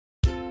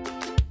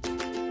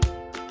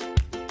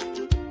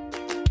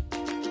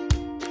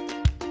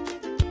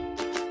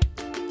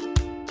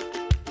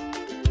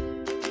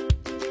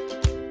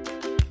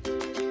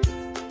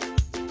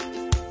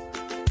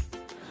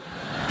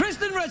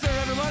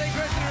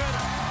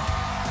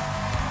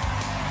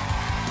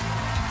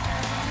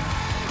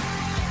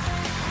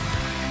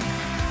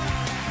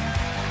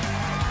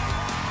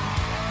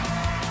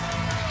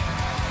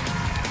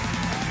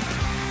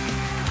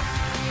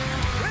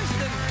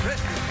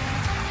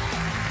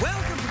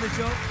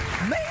job.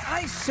 May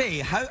I say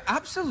how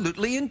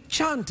absolutely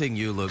enchanting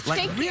you look. Like,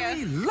 Thank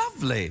really you.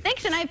 lovely.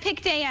 Thanks, and I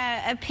picked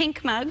a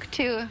pink mug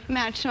to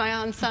match my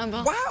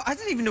ensemble. Wow, I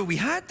didn't even know we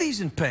had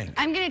these in pink.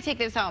 I'm gonna take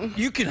this home.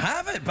 You can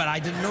have it, but I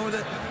didn't know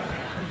that.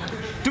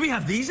 Do we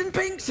have these in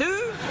pink too?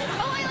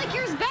 Oh, I like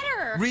yours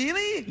better.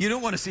 Really? You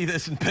don't want to see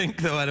this in pink,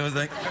 though, I don't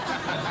think.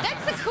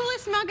 That's the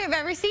coolest mug I've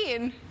ever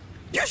seen.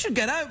 You should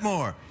get out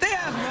more. They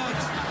have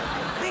mugs.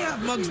 They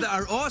have mugs that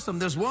are awesome.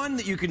 There's one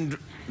that you can...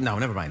 No,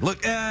 never mind. Look,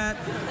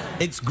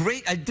 it's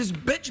great. Does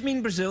bitch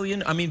mean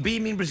Brazilian? I mean, B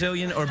mean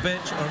Brazilian or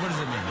bitch? Or what does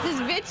it mean?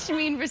 Does bitch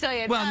mean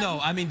Brazilian? Well, no.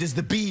 I mean, does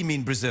the B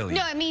mean Brazilian?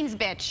 No, it means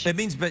bitch. It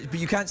means bitch, but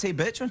you can't say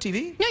bitch on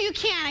TV? No, you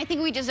can. I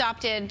think we just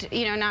opted,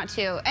 you know, not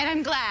to. And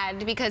I'm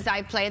glad because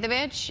I play the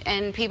bitch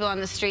and people on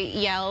the street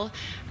yell,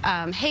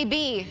 hey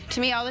B, to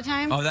me all the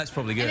time. Oh, that's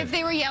probably good. And if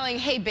they were yelling,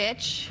 hey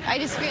bitch, I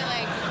just feel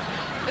like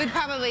it would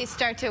probably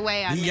start to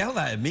weigh on me. They yell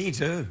that at me,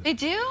 too. They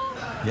do?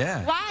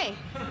 Yeah. Why?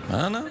 I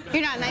don't know.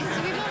 You're not nice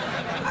to people?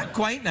 I'm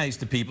quite nice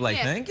to people, I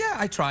think. Yeah,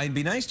 I try and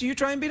be nice. Do you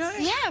try and be nice?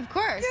 Yeah, of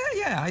course.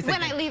 Yeah, I think.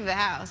 When I leave the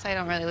house. I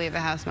don't really leave the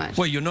house much.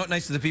 Well, you're not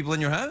nice to the people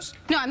in your house?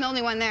 No, I'm the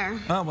only one there.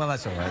 Oh, well,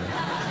 that's all right then.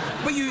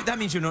 But that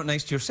means you're not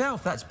nice to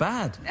yourself. That's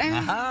bad.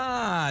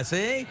 Aha,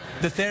 see?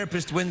 The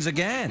therapist wins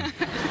again.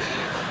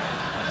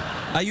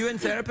 Are you in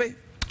therapy?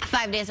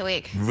 5 days a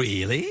week.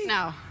 Really?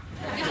 No.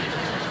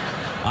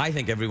 I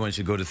think everyone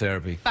should go to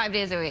therapy. 5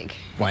 days a week.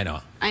 Why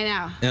not? I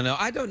know. No,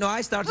 I don't know.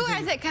 I started Who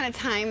has that kind of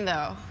time,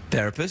 though?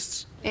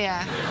 Therapists?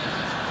 Yeah.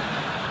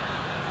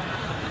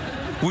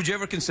 Would you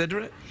ever consider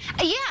it?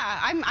 Yeah,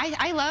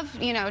 I love,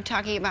 you know,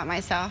 talking about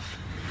myself.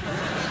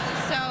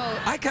 So...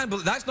 I can't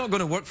believe... That's not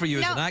going to work for you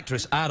as an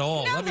actress at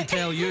all. No, Let me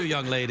tell you,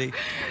 young lady.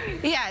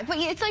 Yeah, but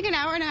it's like an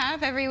hour and a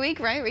half every week,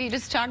 right? Where you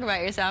just talk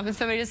about yourself and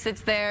somebody just sits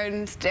there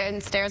and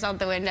stares out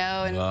the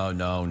window and... Oh,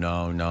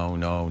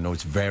 no.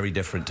 It's very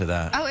different to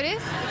that. Oh, it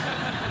is?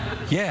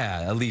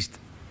 Yeah, at least...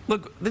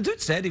 Look, the dude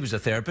said he was a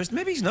therapist.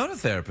 Maybe he's not a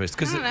therapist.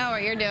 I don't know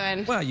what you're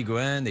doing. Well, you go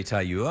in, they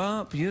tie you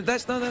up.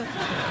 That's not a...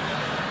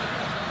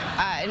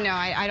 No,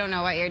 I don't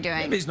know what you're doing.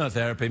 Maybe it's not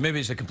therapy.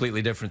 Maybe it's a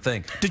completely different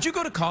thing. Did you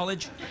go to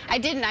college? I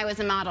didn't. I was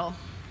a model.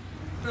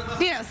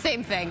 You know,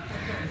 same thing.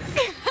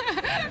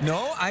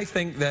 No, I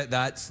think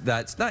that's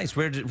nice.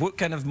 What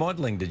kind of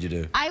modeling did you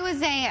do? I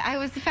was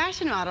a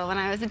fashion model when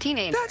I was a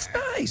teenager. That's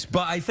nice,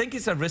 but I think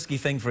it's a risky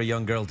thing for a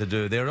young girl to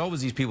do. There are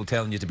always these people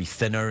telling you to be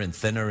thinner and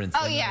thinner and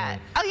thinner.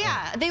 Oh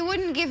yeah. They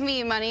wouldn't give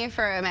me money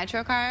for a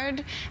Metro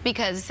card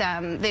because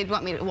they'd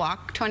want me to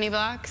walk 20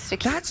 blocks to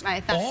keep my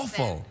thighs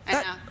awful. thin.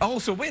 I know.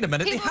 Also, wait a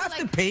minute. People they have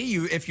to pay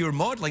you if you're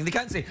modeling. They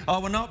can't say, "Oh,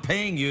 we're not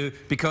paying you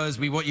because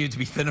we want you to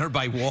be thinner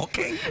by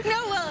walking." No,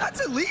 well,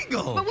 that's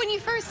illegal. But when you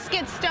first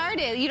get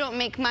started, you don't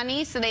make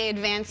money, so they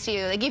advance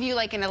you. They give you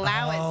like an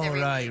allowance every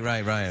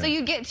week. Right. So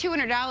you get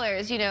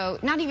 $200, you know,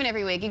 not even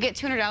every week. You get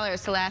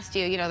 $200 to last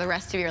you, you know, the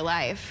rest of your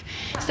life.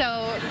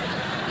 So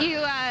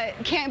you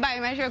can't buy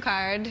a Metro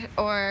card,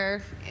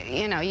 or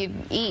you know, you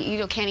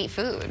can't eat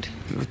food.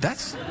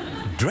 That's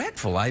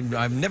dreadful.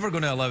 I'm never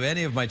going to allow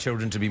any of my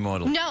children to be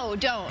models. No,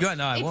 don't. Yeah,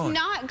 no, I won't. It's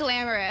not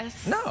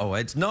glamorous. No,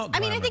 it's not glamorous. I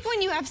mean, I think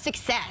when you have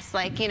success,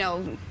 like, you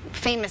know,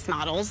 famous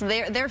models,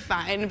 they're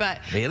fine, but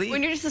really?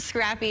 When you're just a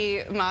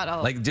scrappy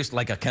model. Like, just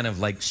like a kind of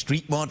like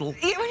street model?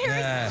 Yeah, when you're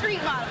a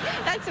street model.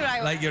 That's what I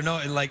want. Like, you're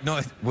not, like,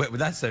 no, wait,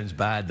 that sounds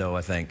bad, though,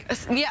 I think.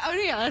 Yeah, oh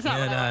yeah, that's not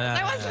what I was.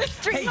 I wasn't a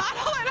street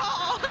model at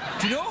all.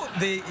 Do you know,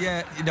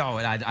 no,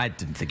 I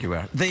didn't think you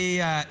were. Do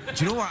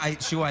you know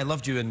what show I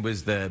loved you in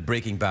was the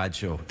Breaking Bad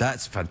show?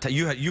 That's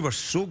fantastic. You were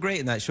so great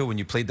in that show when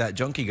you played that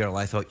junkie girl.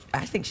 I thought,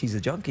 I think she's a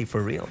junkie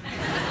for real.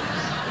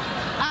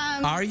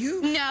 Are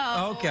you?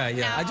 No. Okay,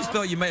 yeah. No. I just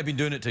thought you might have been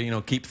doing it to, you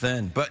know, keep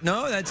thin. But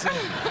no, that's it.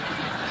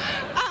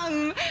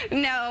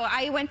 No,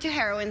 I went to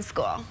heroin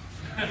school.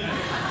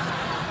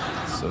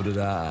 So did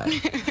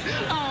I.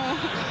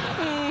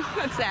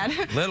 That's sad.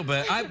 A little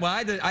bit.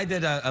 I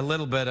did a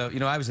little bit of, you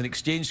know, I was an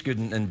exchange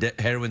student in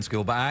heroin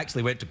school, but I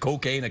actually went to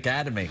Cocaine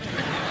Academy.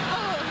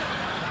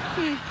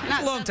 It's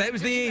a long time. It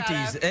was the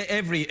 80s.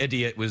 Every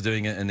idiot was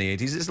doing it in the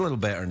 80s. It's a little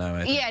better now,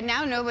 I think. Yeah,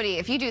 now nobody,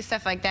 if you do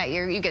stuff like that,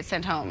 you get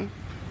sent home.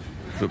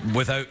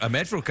 Without a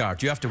Metro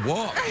card, you have to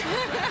walk.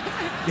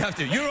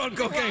 You're on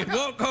cocaine,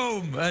 walk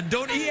home, and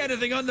don't eat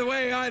anything on the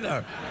way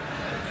either.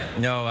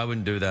 No, I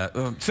wouldn't do that.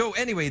 So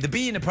anyway, the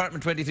B in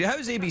Apartment 23.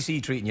 How's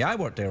ABC treating you? I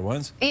worked there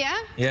once. Yeah?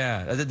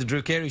 Yeah, I did the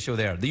Drew Carey show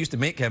there. They used to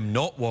make him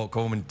not walk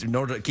home in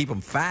order to keep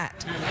him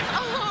fat.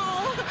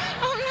 Oh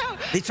no.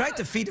 They tried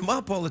to feed him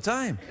up all the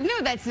time.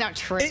 No, that's not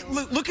true.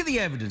 Look at the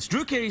evidence.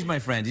 Drew Carey's my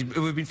friend.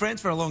 We've been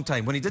friends for a long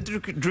time. When he did the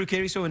Drew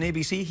Carey show on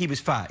ABC, he was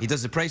fat. He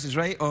does The Price is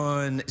Right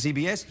on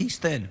CBS, he's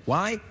thin.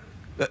 Why?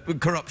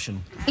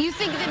 Corruption. You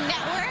think the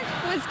network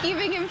was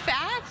keeping him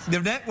fat? The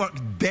network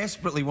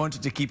desperately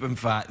wanted to keep him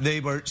fat.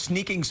 They were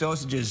sneaking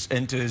sausages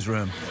into his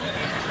room.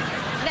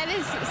 That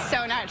is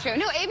so not true.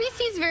 No,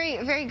 ABC is very,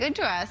 very good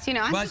to us. You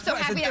know, I'm just so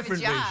happy to have a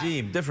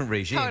job. Different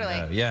regime.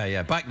 Totally.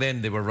 Yeah. Back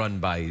then, they were run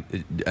by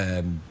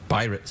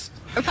pirates.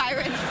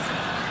 Pirates.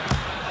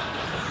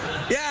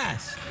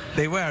 Yes.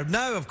 They were.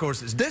 Now, of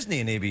course, it's Disney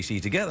and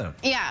ABC together.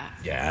 Yeah.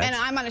 Yeah. And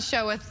I'm on a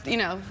show with, you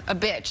know, a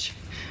bitch.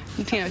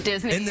 You know,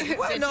 Disney.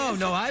 Well,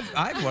 no,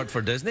 I've worked for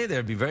Disney.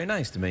 They'd be very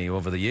nice to me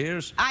over the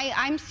years.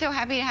 I'm so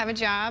happy to have a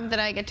job that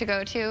I get to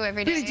go to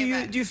every day.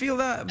 Really? Do you feel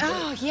that?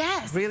 Oh,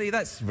 yes. Really?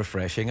 That's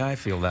refreshing. I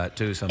feel that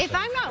too sometimes. If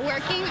I'm not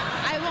working,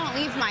 I won't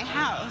leave my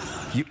house.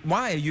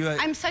 Why are you?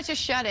 I'm such a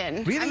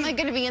shut-in. Really? I'm like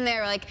going to be in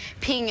there like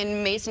peeing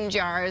in mason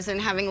jars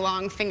and having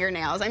long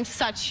fingernails. I'm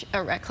such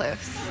a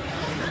recluse.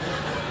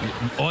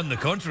 On the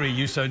contrary,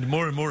 you sound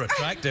more and more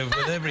attractive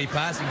with every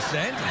passing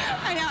sentence.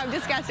 I know, I'm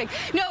disgusting.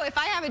 No, if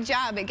I have a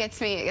job, it gets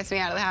me out of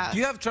the house. Do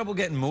you have trouble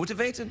getting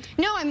motivated?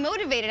 No, I'm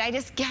motivated. I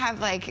just have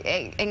like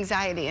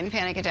anxiety and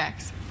panic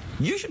attacks.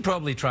 You should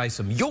probably try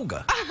some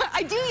yoga.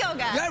 I do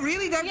yoga. Yeah,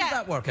 really? How does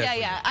that work out?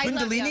 Yeah. I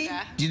love Kundalini?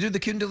 yoga. Do you do the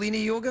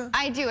Kundalini yoga?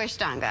 I do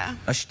Ashtanga.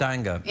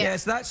 Ashtanga. Yeah.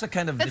 Yes, that's a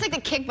kind of... That's like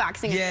the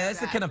kickboxing. Yeah, that's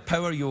the kind of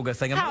power yoga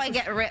thing. How I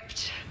get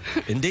ripped.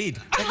 Indeed.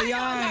 I'm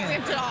not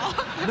ripped at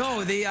all.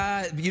 No,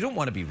 you don't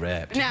want to be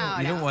ripped. No,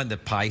 you don't want the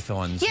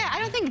pythons. Yeah, I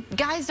don't think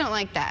guys don't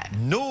like that.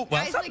 No,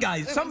 well,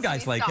 Guys some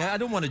guys like it. I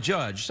don't want to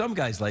judge. Some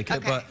guys like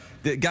it, but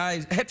the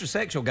guys,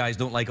 heterosexual guys,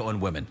 don't like it on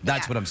women.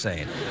 That's what I'm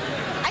saying.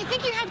 I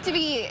think you have to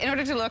be, in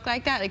order to look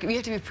like that, like you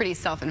have to be pretty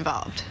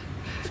self-involved.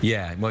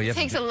 Yeah, well, it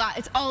takes a lot.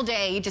 It's all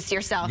day, just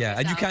yourself. Yeah,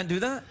 and you can't do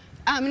that?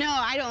 No,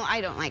 I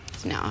don't like,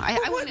 no.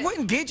 What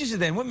engages you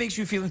then? What makes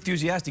you feel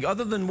enthusiastic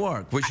other than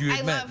work, which you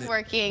admit? I love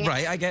working.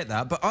 Right, I get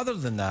that. But other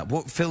than that,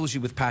 what fills you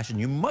with passion?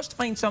 You must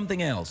find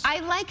something else. I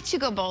like to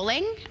go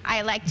bowling.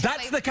 I like to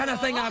That's the kind of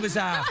thing I was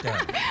after.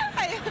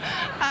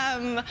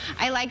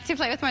 I like to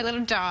play with my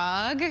little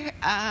dog.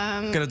 What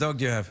kind of dog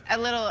do you have? A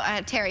little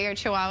terrier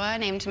chihuahua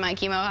named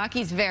Mikey Mohawk.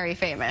 He's very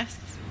famous.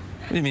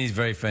 What do you mean he's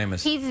very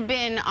famous? He's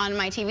been on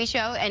my TV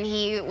show, and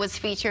he was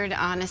featured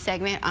on a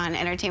segment on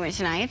Entertainment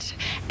Tonight,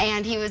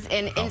 and he was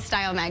in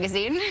InStyle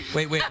magazine.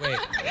 Wait.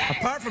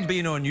 Apart from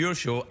being on your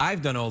show,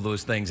 I've done all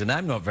those things, and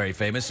I'm not very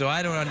famous, so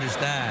I don't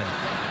understand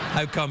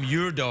how come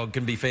your dog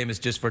can be famous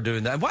just for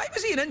doing that. And why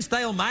was he in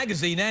InStyle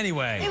magazine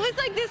anyway? It was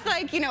like this,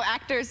 like, you know,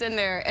 actors and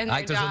their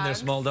actors and their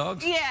small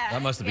dogs? Yeah.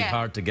 That must have been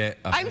hard to get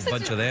a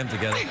bunch of them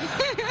together.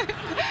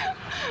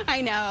 I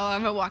know,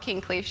 I'm a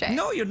walking cliche.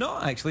 No, you're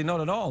not, actually,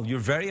 not at all. You're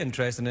very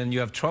interesting, and you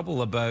have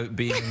trouble about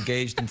being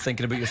engaged and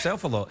thinking about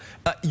yourself a lot.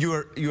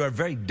 You are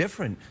very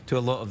different to a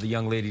lot of the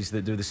young ladies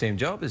that do the same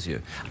job as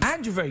you.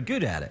 And you're very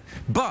good at it.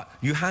 But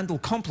you handle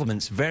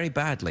compliments very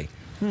badly.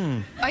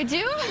 I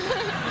do?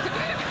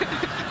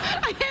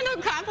 I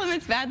handle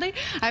compliments badly?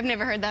 I've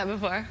never heard that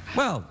before.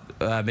 Well,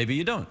 maybe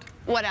you don't.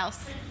 What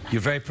else?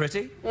 You're very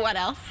pretty. What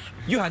else?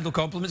 You handle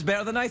compliments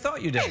better than I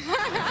thought you did.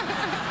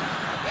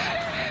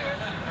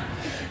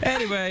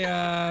 Anyway,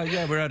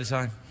 yeah, we're out of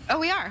time. Oh,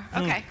 we are?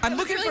 Okay. I'm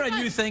looking for a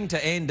new thing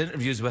to end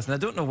interviews with, and I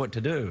don't know what to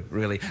do,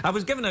 really. I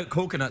was giving out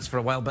coconuts for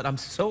a while, but I'm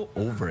so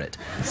over it.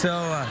 So,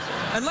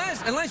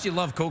 unless you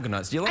love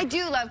coconuts, do you like... I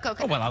do love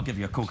coconuts. Oh, well, I'll give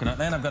you a coconut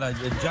then. I've got a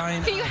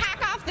giant... Can you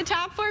hack off the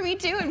top for me,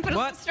 too, and put a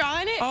little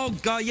straw in it? Oh,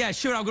 God, yeah,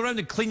 sure. I'll go around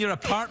and clean your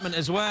apartment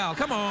as well.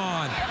 Come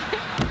on.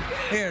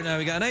 Here, now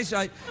we got a nice,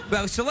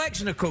 well,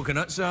 selection of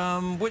coconuts.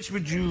 Which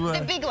would you...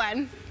 The big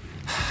one.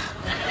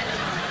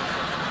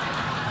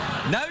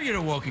 Now you're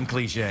a walking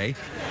cliche.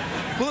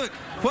 Well, look,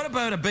 what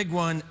about a big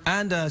one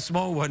and a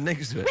small one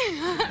next to it?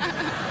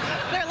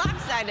 They're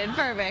lopsided.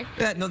 Perfect.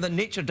 Yeah, no, that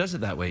nature does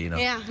it that way, you know.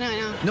 Yeah, no, I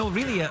know. No,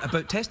 really,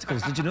 about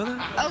testicles. Did you know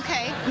that?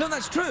 Okay. No,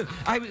 that's true.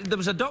 There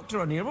was a doctor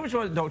on here. What was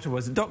the doctor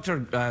was?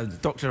 Dr.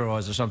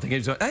 Oz or something. I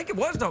think it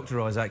was Dr.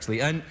 Oz,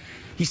 actually. And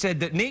he said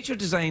that nature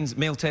designs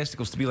male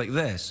testicles to be like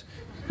this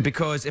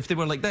because if they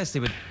were like this,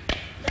 they would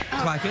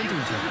clack into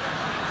each other.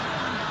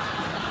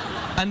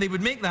 And they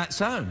would make that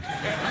sound.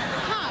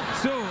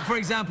 So, for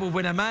example,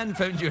 when a man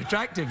found you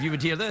attractive, you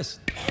would hear this.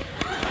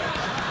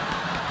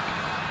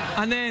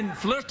 And then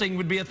flirting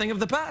would be a thing of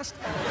the past.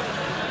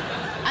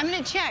 I'm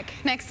going to check.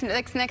 Next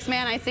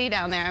man I see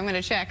down there, I'm going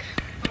to check.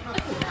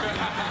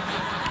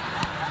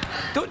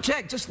 Don't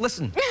check, just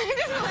listen.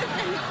 Just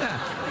listen.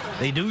 Yeah.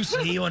 They do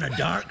say on a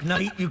dark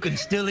night you can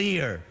still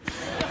hear.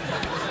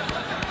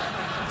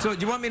 So, do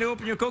you want me to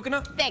open your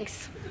coconut?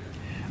 Thanks.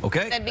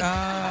 Okay. That'd be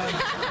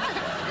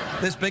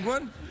this big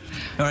one?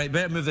 All right,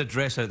 better move the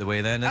dress out of the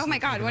way then. Oh my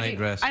God, what do you...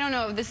 I don't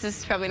know, this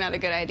is probably not a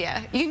good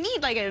idea. You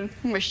need like a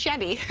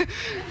machete.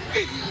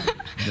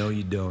 No,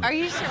 you don't. Are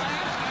you sure?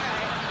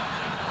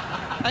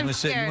 I'm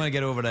scared. You want to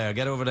get over there.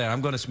 Get over there.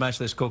 I'm going to smash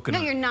this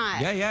coconut. No, you're not.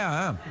 Yeah, I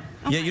am.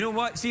 Oh yeah, you know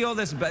what? See all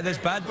this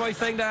bad boy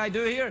thing that I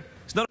do here?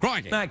 It's not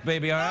a snack,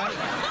 baby, all right?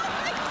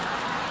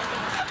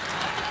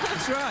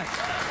 That's right.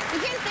 You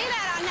can't say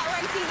that on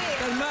network TV.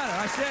 Doesn't matter.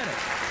 I said it.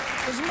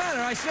 Doesn't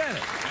matter. I said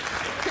it.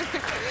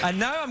 And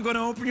now I'm going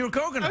to open your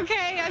coconut.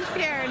 Okay, I'm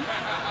scared.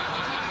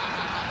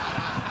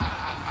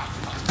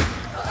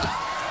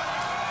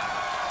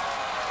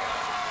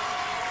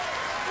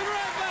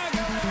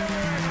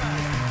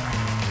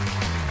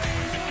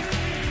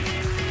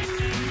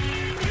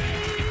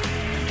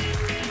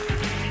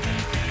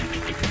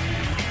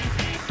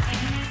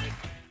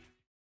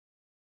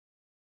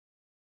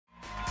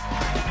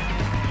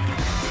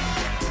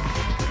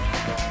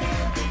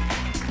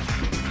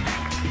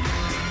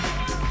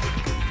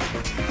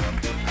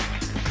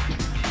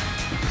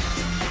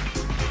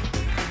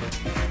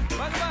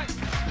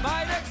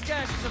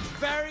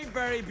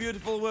 very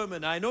beautiful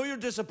woman. I know you're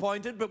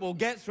disappointed, but we'll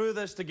get through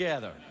this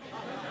together.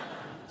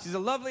 She's a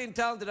lovely and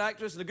talented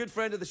actress and a good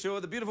friend of the show,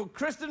 the beautiful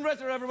Krysten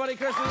Ritter, everybody.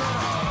 Krysten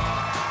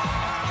Ritter.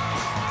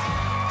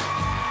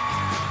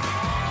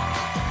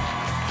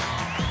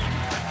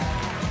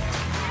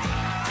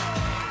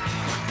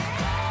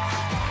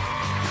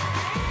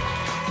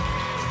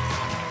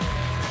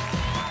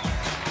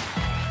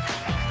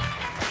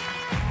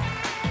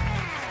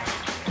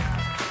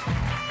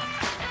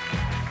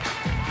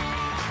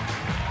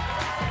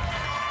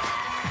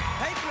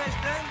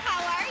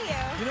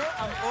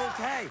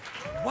 Okay.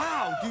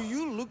 Wow, do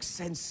you look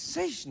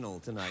sensational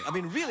tonight? I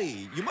mean,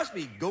 really, you must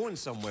be going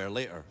somewhere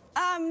later.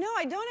 No,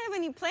 I don't have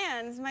any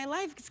plans. My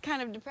life is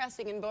kind of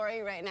depressing and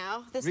boring right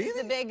now. This is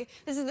the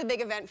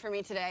big event for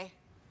me today.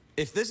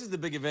 If this is the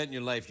big event in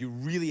your life, you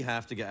really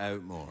have to get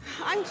out more.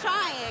 I'm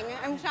trying.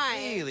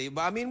 Really?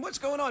 But I mean, what's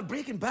going on?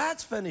 Breaking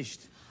Bad's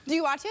finished. Do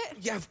you watch it?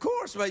 Yeah, of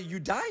course. Well, you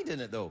died in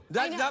it, though.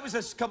 That was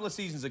a couple of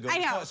seasons ago. I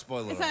know. It's not a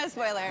spoiler. It's not a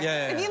spoiler.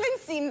 Yeah. If you haven't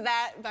seen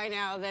that by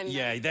now, then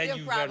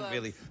you weren't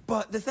really.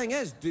 But the thing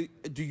is, do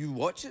you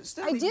watch it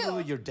still? I do. Even though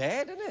you're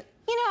dead in it?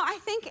 You know, I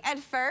think at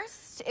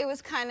first it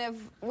was kind of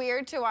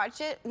weird to watch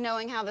it,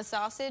 knowing how the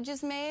sausage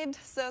is made,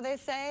 so they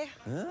say.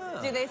 Oh.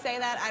 Do they say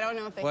that? I don't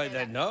know if they say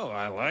that. No,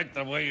 I like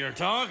the way you're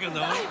talking, though.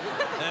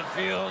 That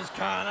feels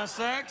kind of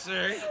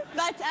sexy.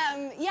 But,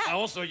 yeah.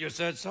 Also, you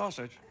said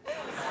sausage.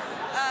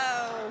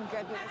 Oh,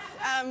 goodness.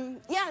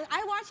 Yeah,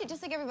 I watch it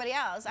just like everybody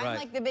else. I'm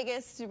like the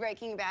biggest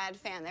Breaking Bad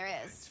fan there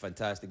is. It's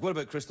fantastic. What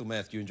about crystal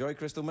meth? Do you enjoy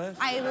crystal meth?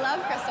 I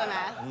love crystal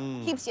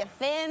meth. Keeps you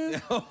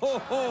thin.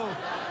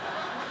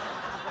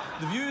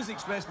 The views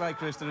expressed by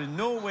Krysten in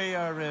no way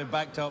are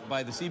backed up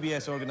by the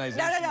CBS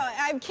organization. No,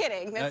 I'm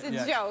kidding. That's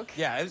a joke.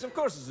 Yeah, of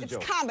course it's a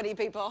joke. It's comedy,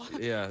 people.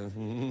 Yeah.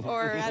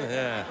 Or, I don't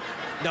know.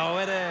 No,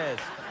 it is.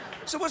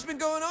 So what's been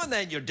going on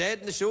then? You're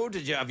dead in the show.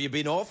 Have you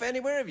been off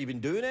anywhere? Have you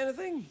been doing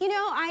anything? You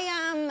know,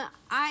 I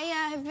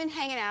have been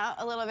hanging out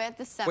a little bit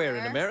this summer. Where,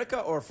 in America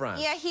or France?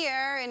 Yeah,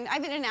 here. And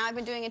I've been in and out. I've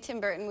been doing a Tim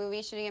Burton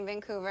movie shooting in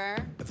Vancouver.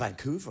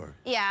 Vancouver?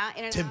 Yeah,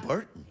 in and Tim out.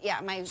 Burton? Yeah,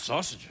 my...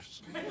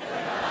 Sausages.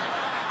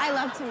 I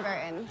love Tim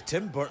Burton.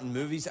 Tim Burton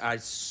movies are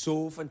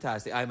so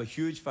fantastic. I'm a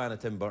huge fan of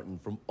Tim Burton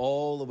from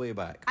all the way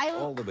back.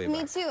 All the way back.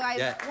 Me too.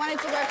 I wanted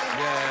to work with him.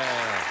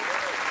 Yeah.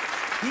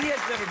 He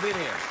has never been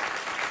here.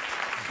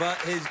 But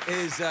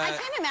his I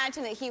can't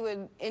imagine that he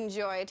would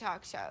enjoy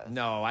talk shows.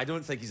 No, I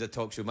don't think he's a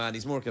talk show man.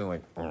 He's more kind of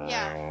like...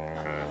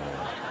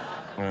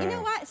 Yeah. You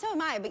know what? So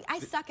am I, but I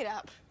suck it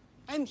up.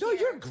 I'm here. No,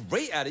 you're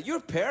great at it.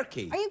 You're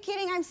perky. Are you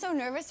kidding? I'm so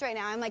nervous right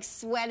now. I'm like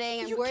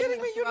sweating. Are you kidding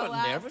me? You're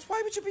not nervous.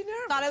 Why would you be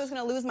nervous? Thought I was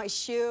going to lose my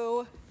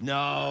shoe.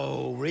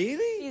 No,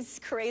 really?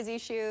 These crazy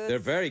shoes. They're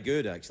very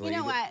good, actually. You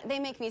know what? They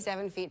make me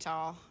 7 feet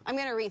tall. I'm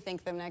going to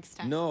rethink them next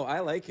time. No, I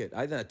like it.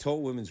 I think a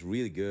tall woman's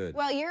really good.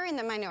 Well, you're in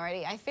the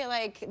minority. I feel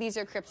like these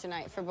are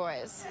kryptonite for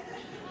boys.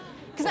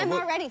 Because I'm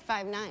already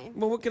 5'9".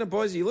 Well, what kind of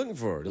boys are you looking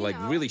for? Like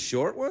really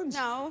short ones?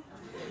 No.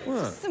 What?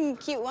 Just some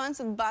cute ones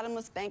with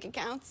bottomless bank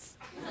accounts.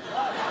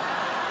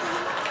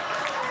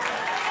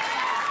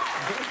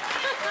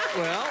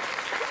 Well,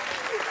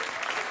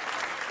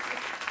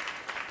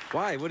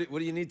 why? What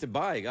do you need to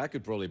buy? I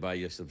could probably buy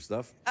you some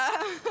stuff.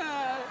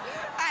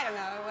 I don't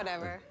know,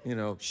 whatever. You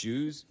know,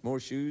 shoes, more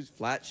shoes,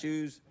 flat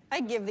shoes.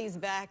 I'd give these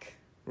back.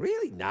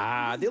 Really?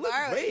 Nah, they look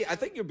great. I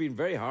think you're being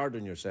very hard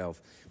on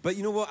yourself. But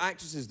you know what?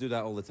 Actresses do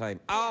that all the time.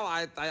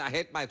 Oh, I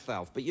hate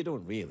myself, but you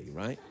don't really,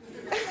 right?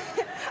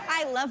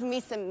 I love me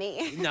some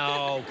me.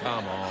 No,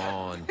 come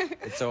on.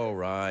 It's all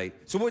right.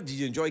 So what, did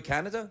you enjoy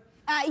Canada?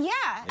 Yeah,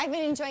 I've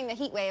been enjoying the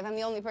heat wave. I'm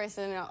the only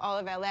person in all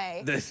of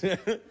LA.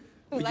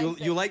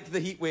 You liked the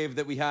heat wave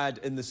that we had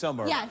in the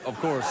summer? Yes. Of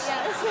course.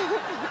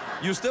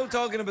 Yes. You're still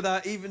talking about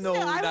that even though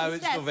now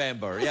it's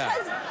November.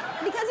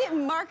 Because it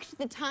marked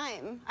the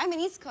time. I'm an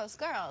East Coast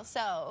girl,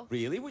 so...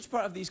 Really? Which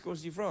part of the East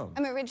Coast are you from?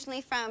 I'm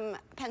originally from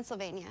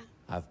Pennsylvania.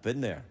 I've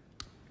been there.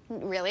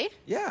 Really?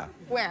 Yeah.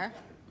 Where?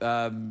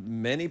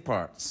 Many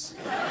parts.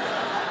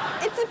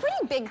 It's a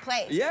pretty big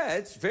place. Yeah,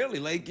 it's fairly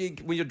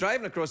like when you're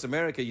driving across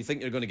America, you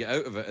think you're going to get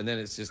out of it, and then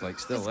it's just like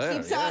still there.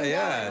 Keeps on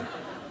going.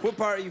 What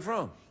part are you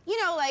from?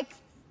 You know, like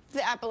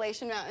the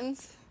Appalachian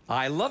Mountains.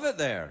 I love it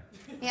there.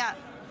 Yeah.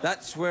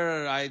 That's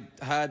where I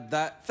had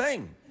that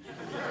thing.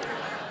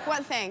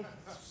 What thing?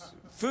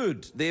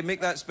 Food. They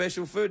make that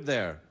special food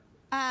there.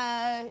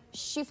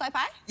 Shoe fly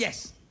pie?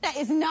 Yes. That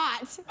is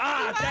not.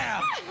 Ah,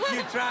 damn!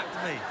 You trapped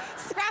me.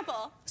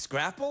 Scrapple.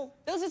 Scrapple?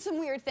 Those are some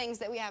weird things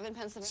that we have in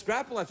Pennsylvania.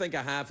 Scrapple, I think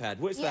I have had.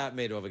 What's that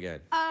made of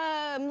again?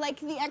 Like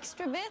the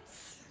extra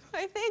bits,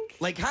 I think.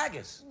 Like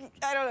haggis?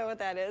 I don't know what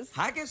that is.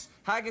 Haggis?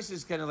 Haggis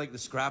is kind of like the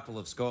Scrapple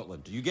of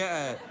Scotland. You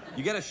get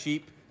a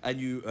sheep and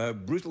you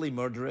brutally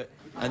murder it,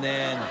 and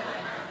then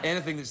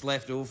anything that's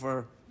left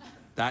over,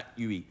 that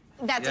you eat.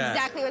 That's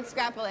exactly what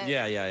Scrapple is.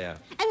 Yeah.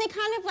 And they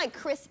kind of like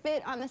crisp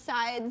it on the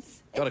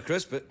sides. Gotta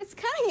crisp it. It's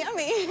kind of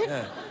yummy.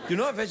 Yeah. You're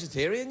not a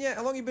vegetarian yet?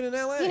 How long have you been in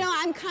LA? You know,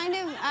 I'm kind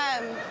of,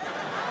 I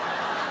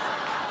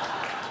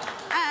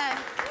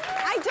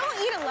don't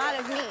eat a lot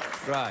of meat.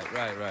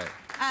 Right.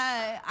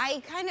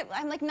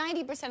 I'm like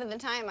 90% of the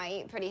time I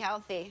eat pretty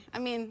healthy. I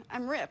mean,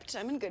 I'm ripped.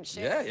 I'm in good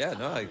shape. Yeah,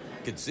 no, I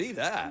could see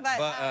that.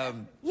 But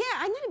yeah,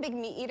 I'm not a big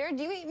meat eater.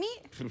 Do you eat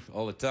meat?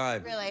 All the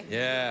time. Really?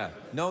 Yeah.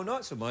 No,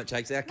 not so much,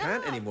 actually. I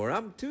can't anymore.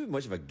 I'm too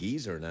much of a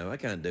geezer now. I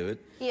can't do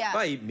it. Yeah. If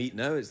I eat meat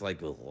now, it's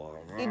like...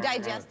 You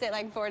digest it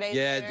like 4 days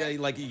later? Yeah,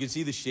 like you can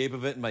see the shape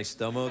of it in my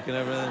stomach and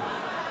everything.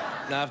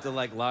 And I have to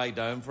like lie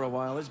down for a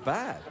while. It's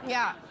bad.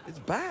 Yeah. It's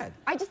bad.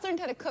 I just learned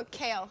how to cook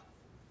kale.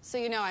 So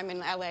you know I'm in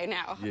LA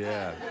now.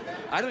 Yeah.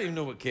 I don't even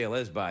know what kale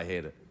is, but I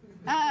hate it.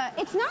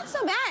 It's not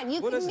so bad.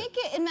 You what can make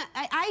it in the...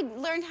 I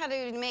learned how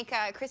to make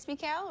crispy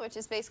kale, which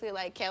is basically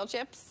like kale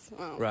chips.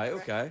 Oh, right,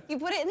 okay. You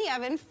put it in the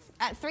oven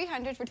at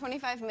 300 for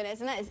 25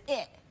 minutes, and that is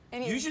it.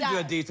 And you should do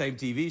a daytime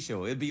TV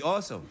show. It'd be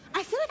awesome.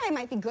 I feel like I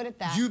might be good at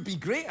that. You'd be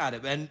great at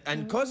it, and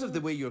because of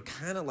the way you're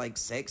kind of like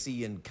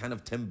sexy and kind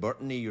of Tim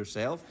Burton-y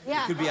yourself,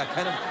 yeah. it could be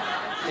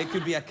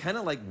a kind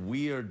of like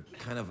weird,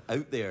 kind of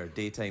out there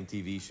daytime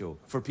TV show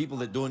for people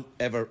that don't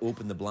ever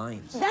open the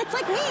blinds. That's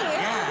like me.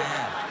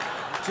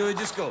 Yeah. So we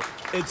just go,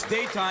 it's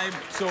daytime,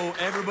 so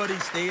everybody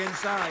stay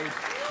inside.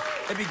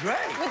 It'd be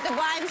great. With the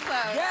blinds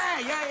closed.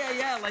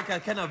 Yeah. Like a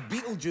kind of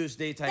Beetlejuice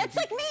daytime. That's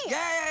like me.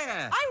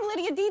 Yeah. I'm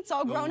Lydia Dietz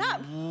all grown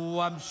up. Oh,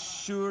 I'm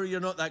sure you're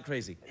not that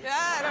crazy. Yeah,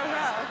 I don't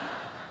know.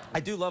 I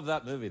do love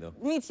that movie, though.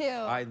 Me too.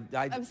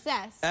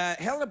 Obsessed.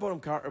 Helena Bonham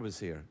Carter was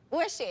here.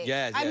 Was she?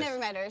 Yes. I've never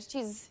met her.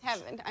 She's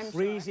heaven, I'm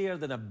Crazier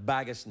than a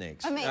bag of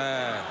snakes. Amazing.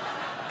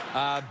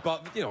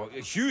 But, you know,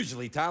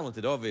 hugely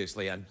talented,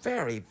 obviously, and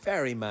very,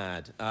 very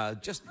mad.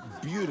 Just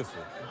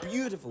beautiful,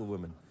 beautiful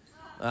woman.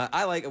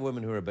 I like a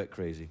woman who are a bit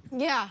crazy.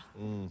 Yeah.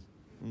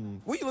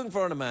 What are you looking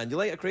for in a man? You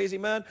like a crazy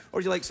man,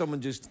 or do you like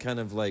someone just kind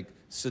of like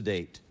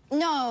sedate?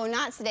 No,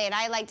 not sedate.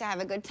 I like to have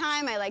a good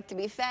time. I like to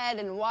be fed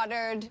and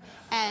watered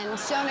and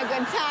shown a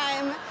good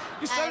time.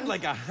 You sound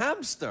like a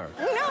hamster.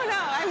 No.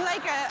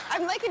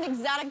 I'm like an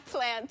exotic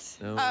plant.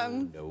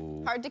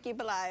 No. Hard to keep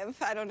alive.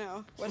 I don't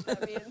know what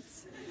that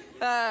means.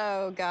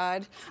 Oh,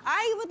 God.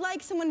 I would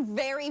like someone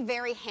very,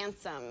 very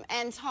handsome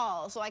and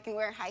tall so I can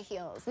wear high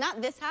heels.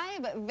 Not this high,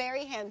 but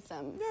very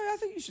handsome. Yeah, I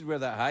think you should wear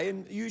that high,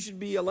 and you should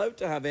be allowed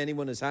to have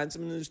anyone as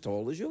handsome and as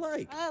tall as you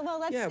like. Well,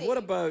 let's see. Yeah, what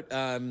about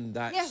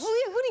that... Yeah, who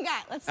do you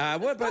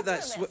got? What about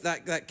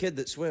that kid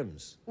that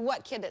swims?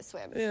 What kid that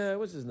swims? Yeah,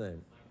 what's his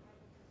name?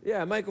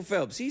 Yeah, Michael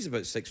Phelps. He's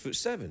about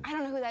 6'7". I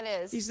don't know who that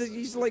is. He's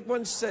like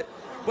 1'6".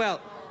 Well...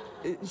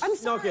 I'm sorry,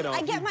 knock it off,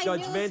 I get my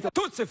judgmental.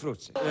 Tootsie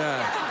fruits.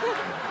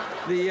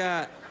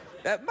 Yeah.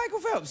 Michael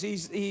Phelps,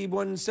 he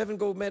won 7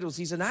 gold medals.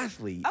 He's an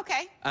athlete.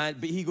 Okay. But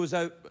he goes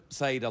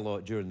outside a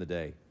lot during the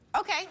day.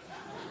 Okay.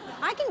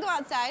 I can go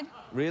outside.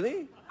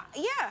 Really?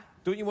 Yeah.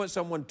 Don't you want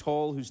someone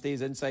tall who stays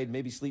inside,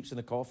 maybe sleeps in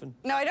a coffin?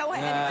 No, I don't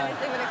want anyone to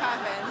sleep in a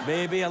coffin.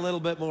 Maybe a little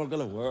bit more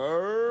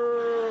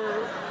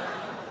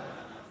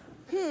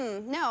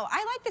No,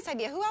 I like this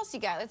idea. Who else you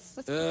got? Let's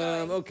keep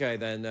going. Okay,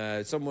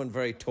 then. Someone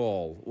very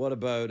tall. What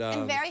about...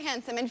 and very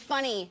handsome and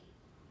funny.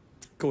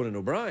 Conan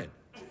O'Brien.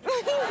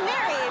 He's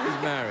married.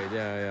 He's married,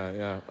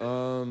 yeah.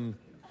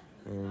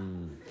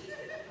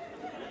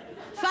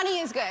 Funny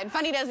is good.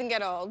 Funny doesn't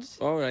get old.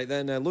 All right,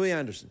 then Louis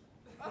Anderson.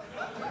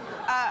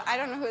 I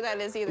don't know who that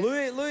is either.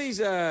 Louis,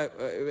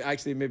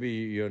 actually, maybe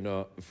you're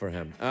not for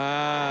him.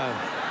 I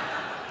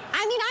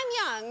mean,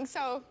 I'm young,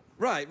 so...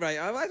 Right.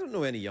 I don't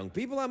know any young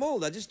people. I'm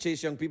old. I just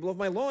chase young people off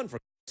my lawn, for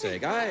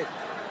sake. I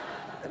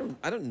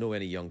don't know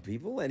any young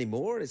people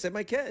anymore, except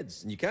my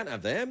kids. And you can't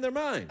have them. They're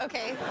mine.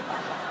 Okay.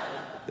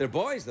 They're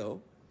boys,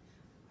 though.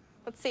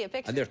 Let's see a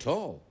picture. And they're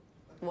tall.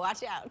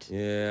 Watch out.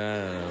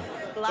 Yeah.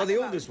 Well, the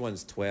oldest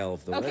one's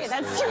 12, though. Okay,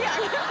 that's too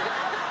young.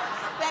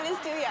 That is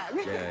too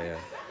young. Yeah.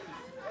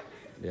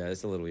 Yeah,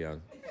 it's a little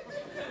young.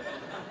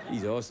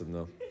 He's awesome,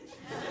 though.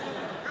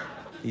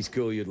 He's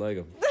cool. You'd like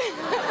him.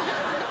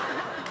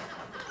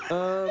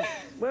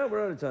 Well,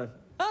 we're out of time.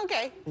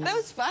 Okay, that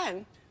was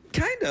fun.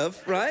 Kind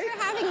of, right? Thanks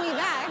for having me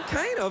back.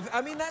 Kind of.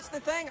 I mean, that's the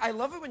thing. I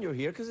love it when you're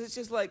here because it's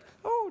just like,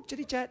 oh,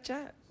 chitty chat.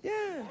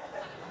 Yeah.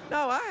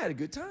 No, I had a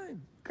good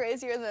time.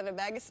 Crazier than a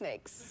bag of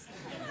snakes.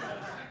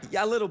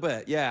 Yeah, a little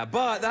bit, yeah.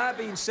 But that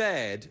being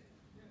said,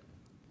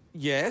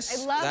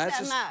 yes. I love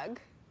that mug.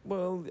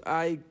 Well,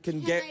 I can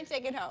get... Can I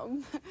take it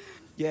home?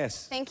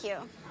 Yes. Thank you.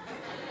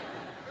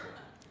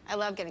 I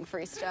love getting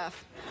free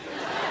stuff.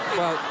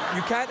 Well,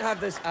 you can't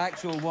have this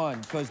actual one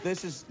because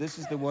this is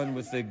the one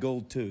with the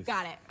gold tooth.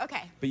 Got it.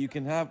 Okay.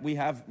 But we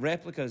have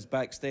replicas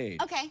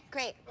backstage. Okay,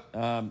 great.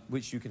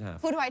 Which you can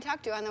have. Who do I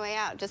talk to on the way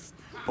out? Just...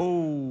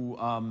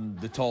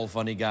 the tall,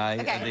 funny guy.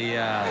 Okay.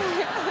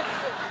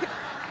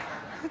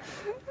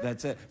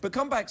 That's it. But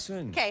come back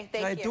soon. Okay,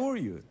 thank you. I adore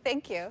you.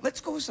 Thank you. Let's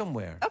go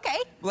somewhere. Okay.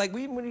 Like,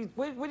 where do you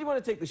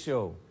want to take the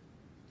show?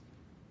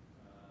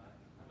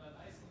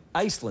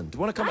 Iceland. Do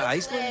you want to come to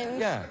Iceland?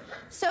 Yeah.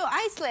 So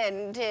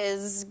Iceland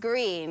is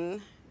green,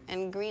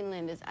 and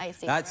Greenland is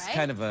icy, That's right?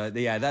 kind of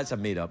that's a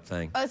made-up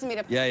thing. Oh, it's a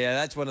made-up thing. Yeah,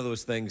 that's one of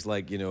those things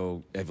like, you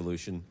know,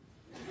 evolution.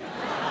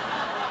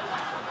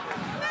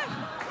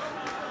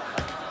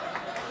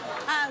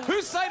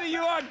 Whose side are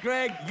you on,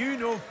 Greg? You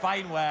know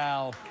fine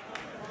well.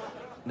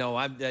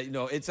 No,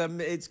 no,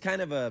 it's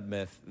kind of a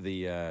myth,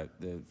 the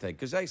thing.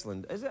 Because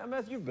Iceland, is it a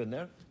myth? You've been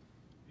there.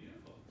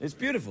 Beautiful. It's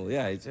beautiful,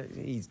 yeah.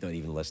 He's not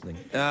even listening.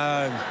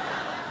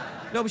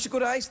 No, we should go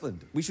to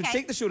Iceland. We should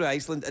take the show to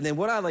Iceland, and then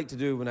what I like to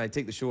do when I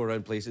take the show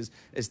around places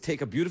is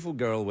take a beautiful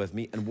girl with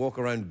me and walk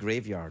around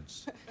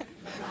graveyards.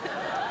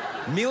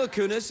 Mila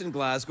Kunis in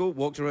Glasgow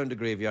walked around a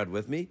graveyard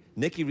with me.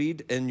 Nikki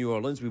Reed in New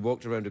Orleans, we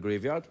walked around a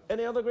graveyard.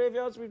 Any other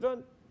graveyards we've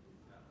done?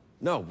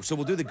 No, so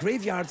we'll do the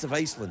graveyards of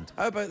Iceland.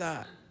 How about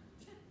that?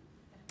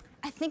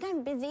 I think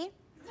I'm busy.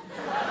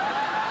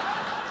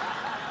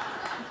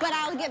 But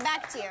I'll get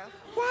back to you.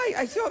 Why?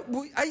 I thought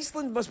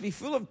Iceland must be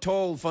full of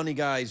tall, funny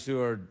guys who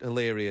are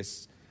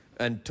hilarious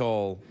and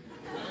tall.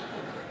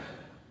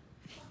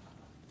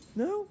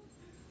 No?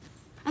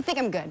 I think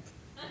I'm good.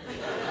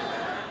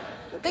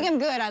 I think I'm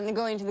good on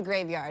going to the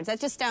graveyards. That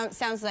just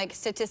sounds like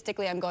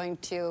statistically I'm going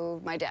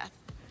to my death.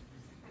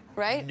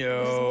 Right?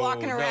 No. Just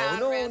walking around.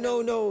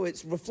 No.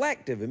 It's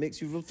reflective. It makes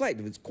you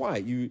reflective. It's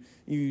quiet. You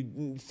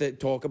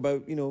talk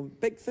about, you know,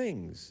 big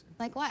things.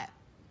 Like what?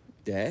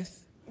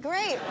 Death.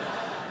 Great.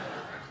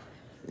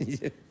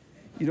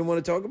 You don't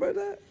want to talk about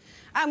that?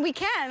 We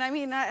can. I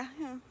mean,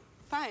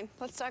 fine.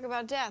 Let's talk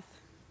about death.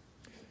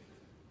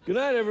 Good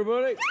night,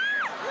 everybody.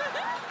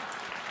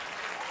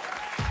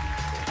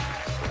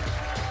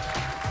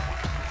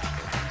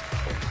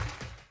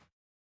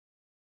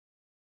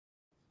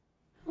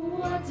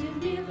 What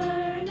did we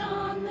learn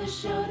on the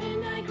show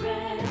tonight,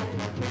 Greg?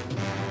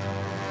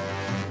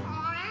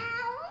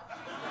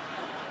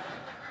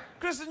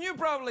 Krysten, you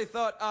probably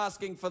thought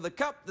asking for the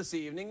cup this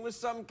evening was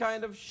some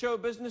kind of show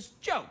business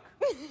joke.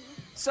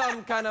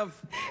 Some kind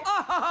of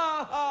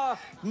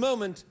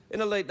moment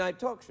in a late-night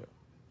talk show.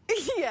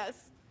 Yes.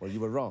 Well, you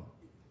were wrong.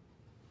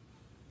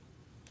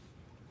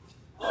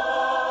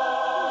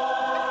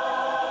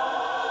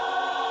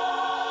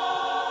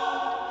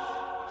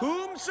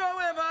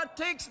 Whomsoever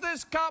takes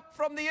this cup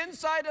from the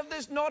inside of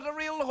this not a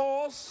real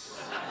horse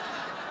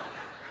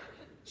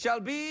shall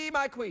be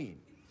my queen.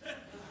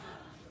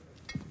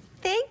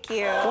 Thank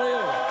you. For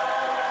you.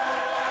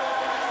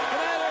 Good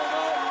night,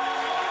 everybody.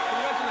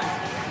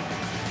 Congratulations.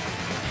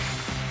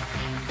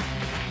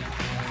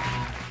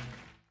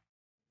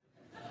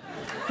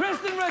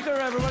 Krysten Ritter,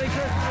 everybody.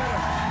 Krysten Ritter.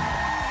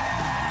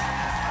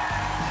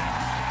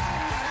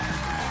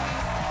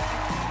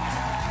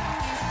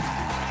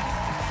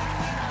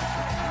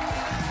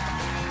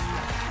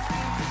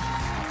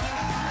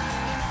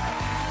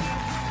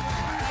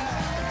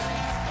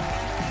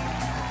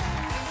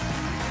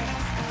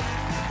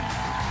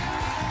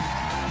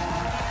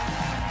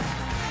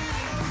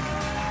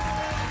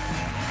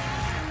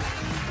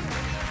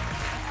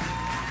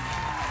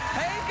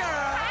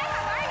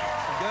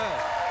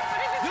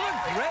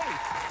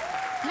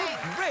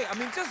 I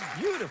mean, just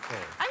beautiful.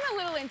 I'm a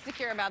little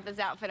insecure about this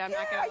outfit, I'm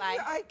not gonna lie.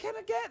 I kind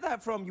of get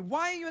that from you.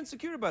 Why are you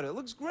insecure about it? It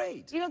looks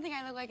great. You don't think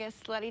I look like a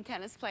slutty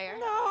tennis player?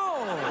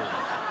 No.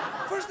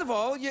 First of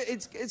all,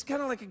 it's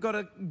kind of like it got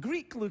a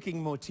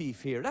Greek-looking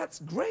motif here. That's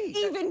great.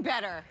 Even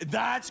better.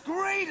 That's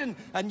great.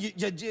 And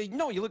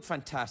you look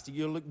fantastic.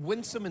 You look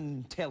winsome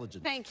and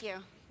intelligent. Thank you.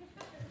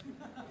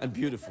 And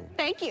beautiful.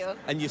 Thank you.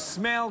 And you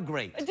smell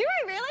great. Do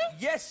I really?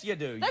 Yes, you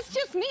do. That's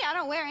just me. I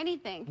don't wear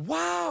anything.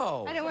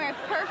 Wow. I don't wear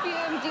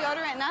perfume,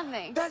 deodorant,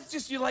 nothing. That's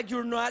just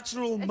your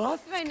natural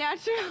musk. It's my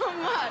natural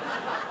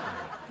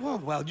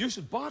musk. Well, you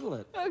should bottle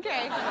it.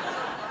 Okay.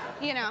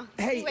 You know.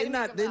 Hey, in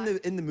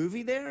the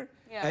movie there,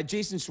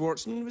 Jason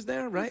Schwartzman was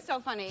there, right? He's so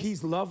funny.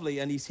 He's lovely,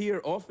 and he's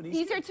here often.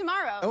 He's here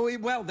tomorrow. Oh,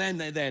 well,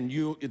 then I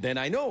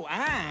know.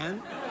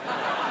 And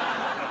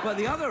but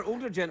the other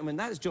older gentleman,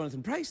 that is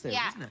Jonathan Pryce there,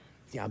 isn't it?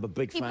 Yeah, I'm a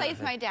big fan. He plays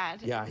my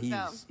dad. Yeah,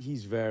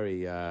 he's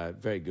very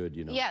very good,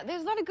 you know. Yeah,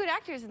 there's a lot of good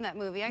actors in that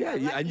movie. Yeah,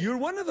 and you're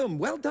one of them.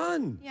 Well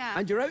done. Yeah.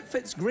 And your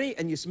outfit's great,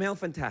 and you smell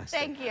fantastic.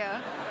 Thank you.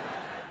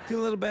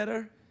 Feel a little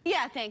better?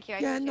 Yeah, thank you.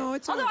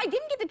 It's Although I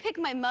didn't get to pick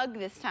my mug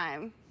this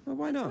time. Well,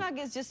 why not? The mug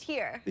is just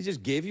here. They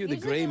just gave you the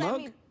Usually gray mug?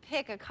 let me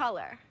pick a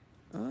color.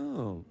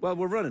 Oh, well,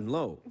 we're running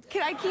low.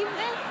 Can I keep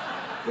this?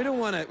 We don't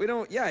want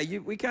to,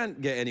 we can't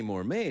get any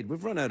more made.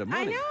 We've run out of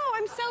money. I know,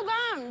 I'm so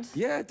bummed.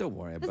 Yeah, don't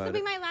worry about it.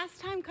 This will be my last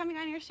time coming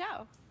on your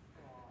show.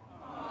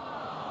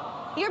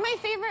 You're my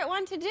favorite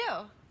one to do.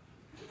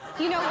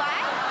 You know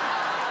why?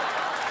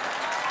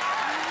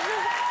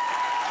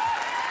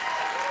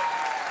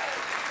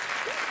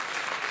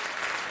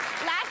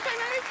 Last time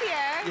I was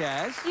here,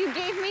 yes, you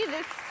gave me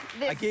this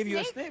I gave you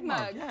a snake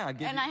mug. Yeah, I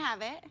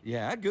have it.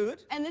 Yeah,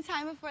 good. And the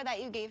time before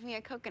that, you gave me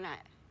a coconut.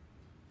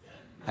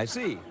 I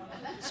see.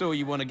 So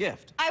you want a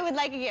gift? I would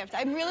like a gift.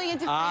 I'm really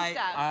into free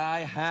stuff.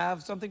 I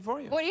have something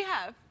for you. What do you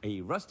have?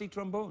 A rusty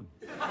trombone.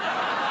 Okay.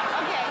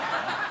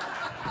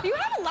 You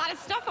have a lot of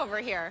stuff over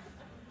here.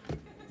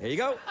 There you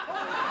go. Okay,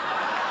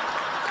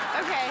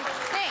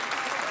 thanks.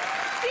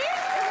 See? It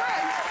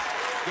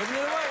works. Give me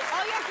the work.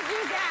 All you have to do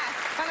is ask.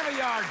 Kind of a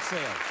yard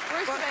sale.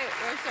 Where should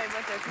I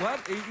put this? What?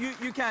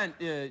 You can't,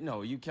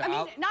 no, you can't. I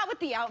mean, not with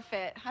the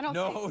outfit. I don't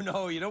think.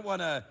 No, you don't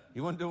want to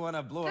blow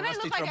a Then I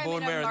rusty look like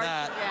trombone I'm in a wearing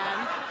marching that.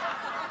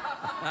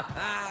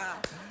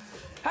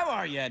 band. How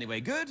are you anyway?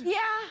 Good? Yeah,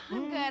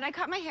 I'm good. I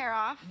cut my hair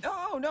off.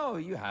 No, no,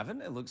 you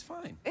haven't. It looks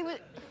fine. It was...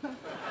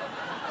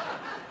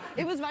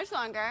 It was much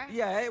longer.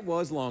 Yeah, it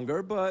was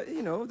longer, but,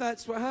 you know,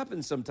 that's what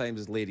happens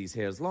sometimes. Ladies'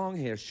 hair's long,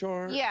 hair's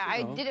short. Yeah,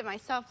 you know. I did it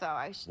myself,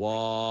 though.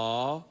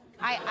 Whoa.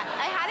 I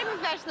had it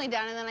professionally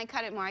done, and then I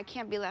cut it more. I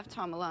can't be left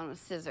home alone with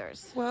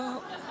scissors.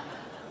 Well,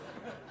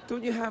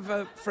 don't you have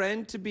a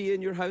friend to be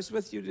in your house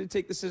with you to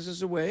take the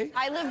scissors away?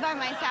 I live by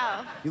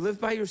myself. You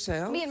live by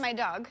yourself? Me and my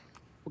dog.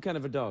 What kind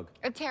of a dog?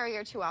 A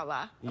terrier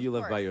chihuahua. You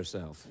live by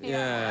yourself.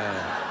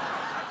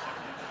 Yeah.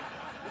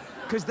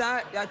 Because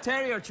that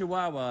terrier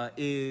chihuahua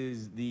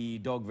is the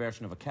dog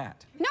version of a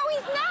cat. No,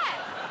 he's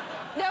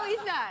not. No,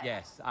 he's not.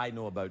 Yes, I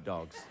know about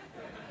dogs.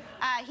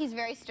 He's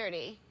very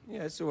sturdy.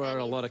 Yeah, so are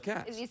a lot of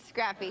cats. He's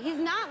scrappy. He's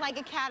not like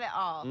a cat at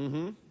all.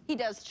 Mm-hmm. He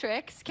does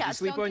tricks. Cats Does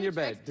he sleep don't on do your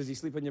tricks. bed? Does he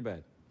sleep on your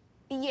bed?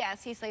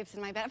 Yes, he sleeps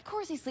in my bed. Of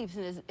course he sleeps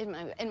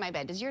in my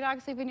bed. Does your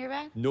dog sleep in your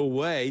bed? No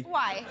way.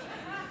 Why?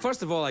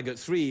 First of all, I got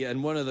 3,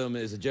 and one of them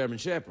is a German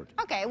Shepherd.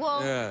 Okay,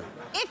 well, Yeah.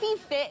 if he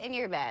fit in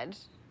your bed,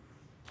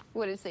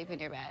 would he sleep in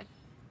your bed?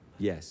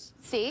 Yes.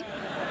 See?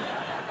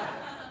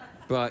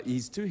 But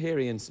he's too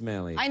hairy and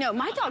smelly. I know.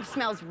 My dog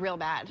smells real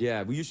bad.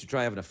 Yeah, we used to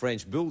try having a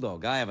French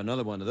bulldog. I have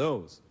another one of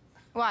those.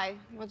 Why?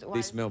 Why?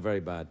 They smell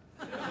very bad.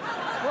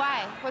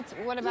 Why?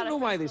 What about I don't know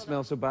why they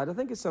smell so bad. I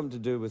think it's something to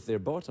do with their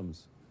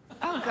bottoms.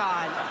 Oh,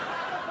 God.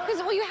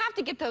 Because, well, you have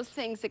to get those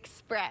things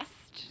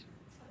expressed.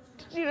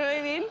 Do you know what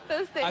I mean?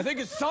 Those things. I think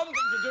it's something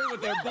to do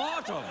with their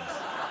bottoms.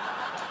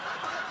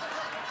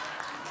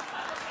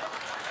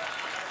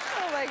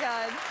 Oh, my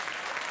God.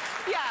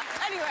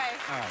 Yeah, anyway.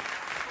 All right.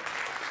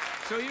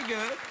 So you're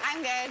good?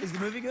 I'm good. Is the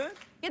movie good?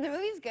 Yeah, the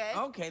movie's good.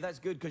 Okay, that's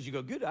good, because you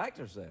got good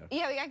actors there.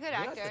 Yeah, we got good Yeah,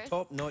 actors. that's the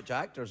top-notch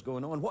actors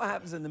going on. What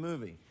happens in the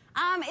movie?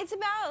 It's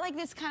about, like,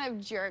 this kind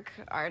of jerk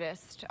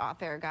artist,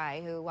 author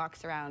guy who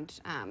walks around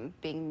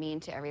being mean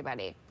to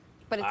everybody.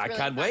 But it's really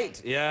can't funny.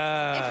 wait.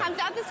 Yeah. It comes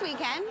out this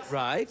weekend.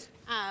 Right.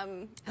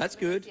 That's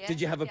good. Yeah, Did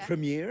you have a yeah.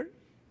 premiere?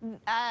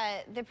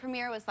 The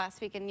premiere was last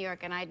week in New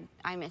York, and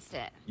I missed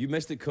it. You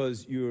missed it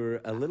because you're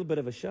a little bit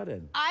of a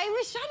shut-in. I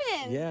was shut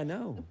in. Yeah, I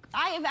know.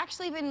 I have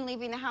actually been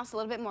leaving the house a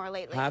little bit more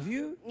lately. Have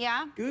you?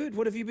 Yeah. Good.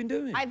 What have you been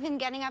doing? I've been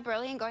getting up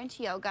early and going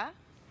to yoga.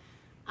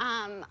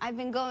 I've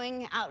been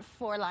going out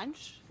for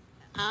lunch.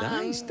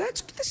 Nice.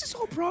 This is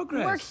all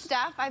progress. Work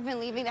stuff. I've been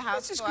leaving the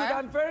house This is for. good.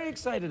 I'm very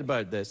excited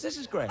about this. This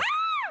is great. Ah!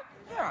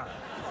 Yeah.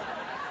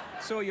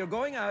 So you're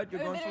going out. You're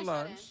We going for better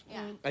lunch. shut it,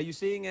 yeah. Are you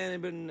seeing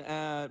anyone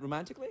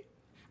romantically?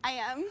 I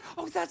am.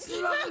 Oh, that's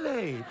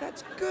lovely.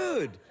 That's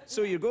good.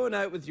 So you're going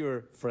out with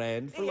your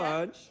friend for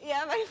lunch.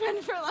 Yeah, my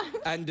friend for lunch.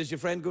 And does your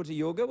friend go to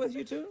yoga with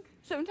you too?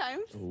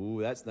 Sometimes. Oh,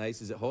 that's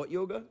nice. Is it hot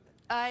yoga?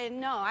 No,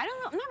 I'm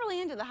not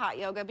really into the hot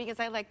yoga because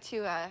I like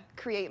to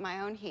create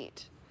my own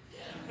heat.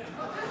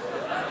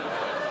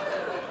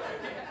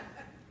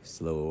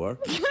 Slower.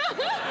 Do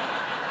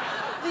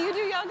you do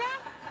yoga?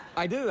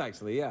 I do,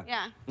 actually, yeah.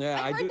 Yeah.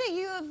 Yeah, I heard do.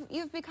 that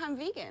you've become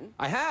vegan.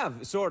 I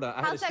have, sorta. I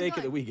had a How's that steak at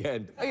going? the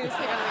weekend. Oh, you're sick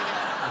on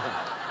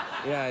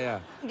Yeah, yeah.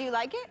 the Do you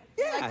like it?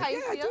 Yeah, Like how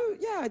you I feel? do.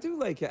 Yeah, I do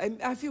like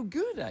it. I feel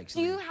good, Do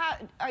actually.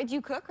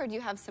 you cook or do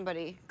you have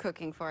somebody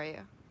cooking for you?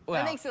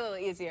 Well, that makes it a little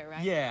easier,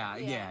 right?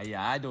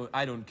 Yeah.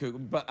 I don't cook,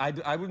 but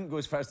I wouldn't go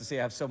as far as to say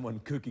I have someone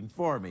cooking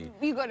for me.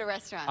 You go to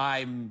restaurants.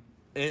 I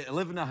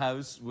live in a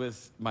house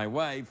with my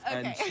wife,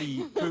 and Okay.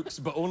 she cooks,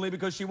 but only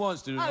because she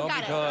wants to, Oh, not got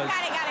because.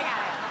 it. Got it.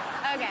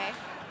 Okay.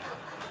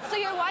 So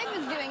your wife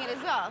is doing it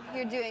as well.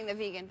 You're doing the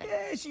vegan thing.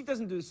 Yeah, she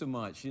doesn't do so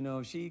much, you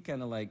know. She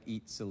kind of like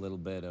eats a little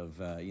bit of,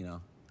 you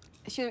know,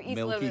 She eats a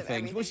little milky bit of things.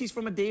 Well, everything. she's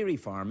from a dairy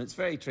farm. It's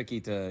very tricky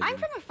to. I'm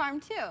from a farm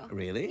too.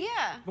 Really?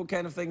 Yeah. What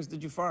kind of things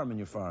did you farm in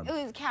your farm? It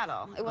was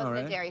cattle. It wasn't All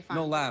right. a dairy farm.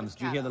 No it was lambs.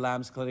 Do you hear the cattle.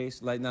 lambs,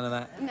 Clarice? Like none of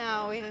that?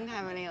 No, we didn't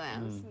have any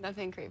lambs.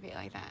 Nothing creepy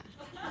like that.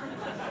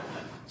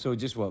 So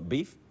just what,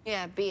 beef?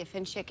 Yeah, beef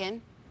and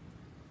chicken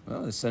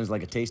Well, this sounds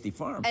like a tasty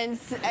farm. and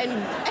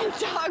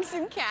dogs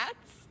and cats.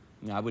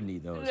 No, I wouldn't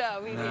eat those. No,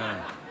 we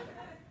didn't.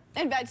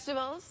 And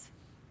vegetables.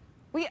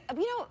 We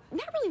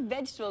not really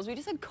vegetables. We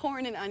just had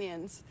corn and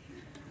onions.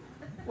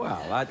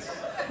 Well, that's...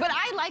 But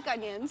I like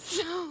onions.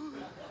 So.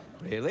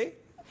 Really?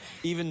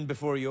 Even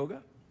before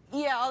yoga?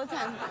 Yeah, all the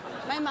time.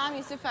 My mom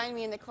used to find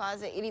me in the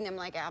closet eating them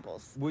like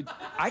apples.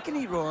 I can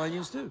eat raw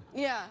onions, too.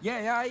 Yeah.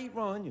 Yeah, I eat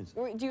raw onions.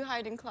 Do you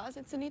hide in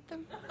closets and eat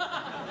them?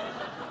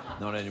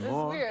 Not That's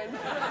anymore. weird.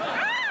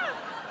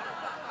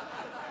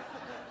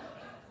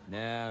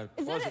 Nah,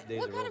 Is closet that days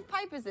what are kind over. of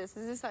pipe is this?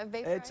 Is this a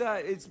vapor?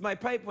 It's my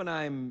pipe when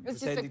I'm It's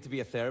just pretending to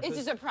be a therapist.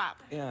 It's just a prop.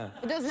 Yeah.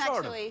 It doesn't Sort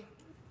of. actually.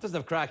 Doesn't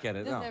have crack in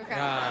it, Doesn't no. have crack.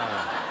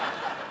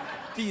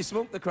 No. Do you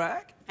smoke the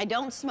crack? I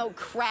don't smoke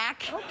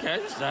crack. Okay,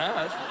 just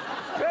that.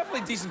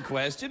 Perfectly decent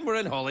question. We're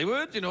in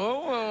Hollywood, you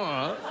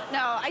know.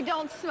 No, I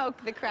don't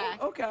smoke the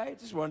crack. Okay,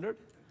 just wondered.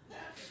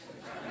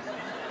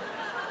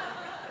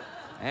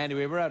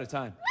 Anyway, we're out of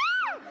time.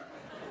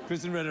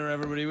 Krysten Ritter,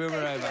 everybody. We'll be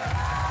right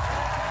back.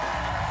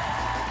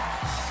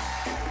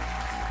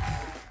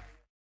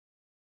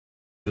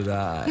 Did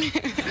I?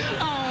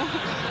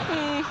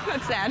 Oh.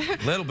 That's sad.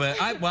 A little bit.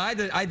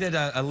 I did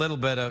a little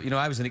bit of,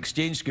 I was an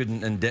exchange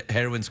student in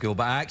heroin school,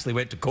 but I actually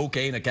went to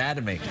Cocaine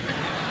Academy.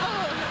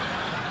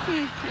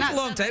 It's a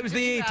long time. It was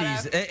the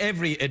 80s.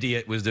 Every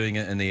idiot was doing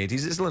it in the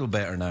 80s. It's a little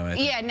better now, I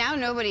think. Yeah, now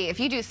nobody, if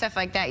you do stuff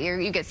like that,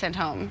 you get sent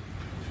home.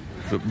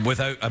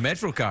 Without a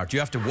Metro card, you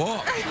have to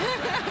walk.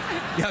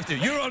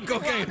 You're on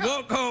cocaine,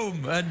 walk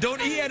home, and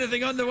don't eat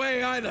anything on the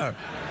way either.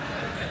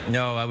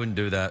 No, I wouldn't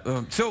do that.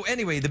 So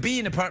anyway, the B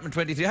in Apartment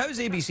 23. How's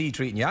ABC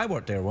treating you? I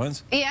worked there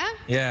once. Yeah?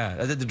 Yeah,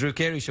 I did the Drew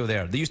Carey show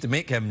there. They used to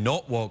make him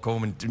not walk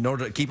home in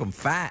order to keep him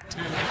fat.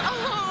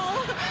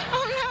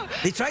 Oh no.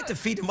 They tried to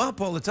feed him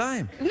up all the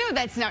time. No,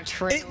 that's not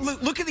true.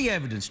 Look at the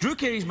evidence. Drew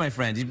Carey's my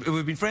friend.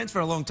 We've been friends for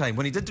a long time.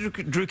 When he did the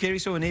Drew Carey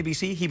show on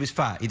ABC, he was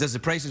fat. He does The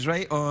Price is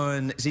Right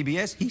on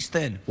CBS, he's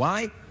thin.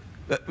 Why?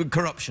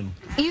 Corruption.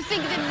 You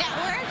think the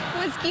network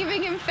was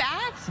keeping him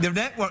fat? The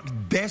network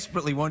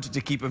desperately wanted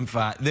to keep him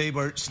fat. They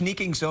were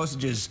sneaking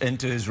sausages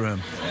into his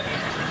room.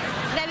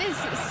 That is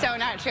so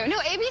not true. No,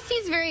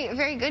 ABC's very,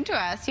 very good to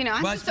us. I'm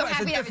just so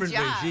happy to have a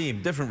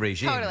job. Different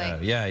regime.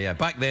 Totally. Yeah.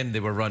 Back then they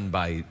were run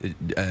by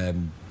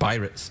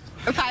pirates.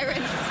 Pirates.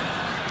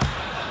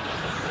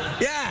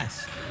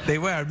 Yes, they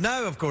were.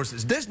 Now, of course,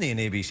 it's Disney and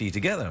ABC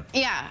together.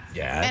 Yeah.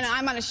 Yeah. And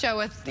I'm on a show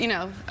with,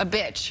 a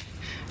bitch.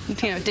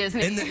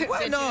 Disney.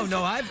 Well,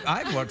 no,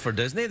 I've worked for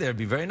Disney. They'd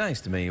be very nice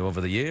to me over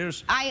the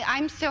years.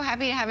 I'm so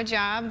happy to have a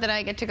job that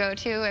I get to go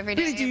to every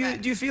day. Really?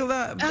 Do you feel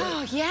that?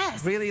 Oh,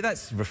 yes. Really?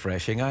 That's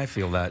refreshing. I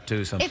feel that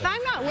too sometimes. If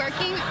I'm not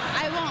working,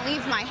 I won't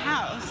leave my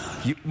house.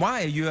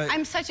 Why are you?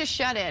 I'm such a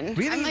shut-in.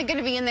 Really? I'm going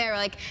to be in there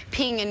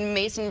peeing in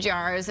mason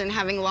jars and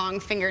having long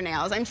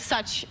fingernails. I'm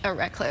such a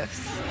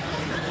recluse.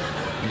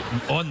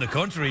 On the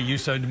contrary, you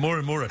sound more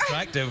and more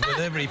attractive with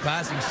every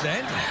passing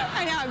sentence.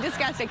 I know, I'm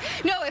disgusting.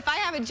 No, if I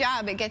have a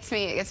job, it gets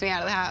me out of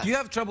the house. Do you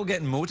have trouble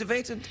getting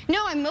motivated?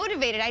 No, I'm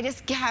motivated. I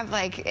just have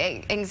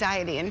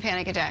anxiety and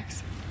panic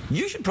attacks.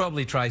 You should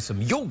probably try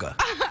some yoga.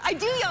 I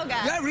do yoga.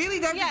 Yeah,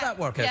 really? How does that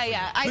work out?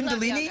 Yeah. I love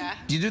Kundalini? yoga.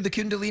 Do you do the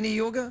Kundalini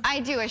yoga? I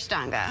do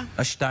Ashtanga.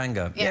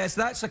 Ashtanga. Yeah. Yes,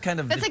 that's a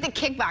kind of... That's like the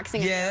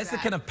kickboxing. Yeah, that's the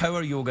kind of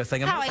power yoga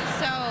thing.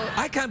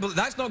 I can't believe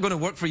that's not going to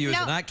work for you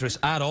as an actress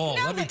at all.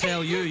 No, Let me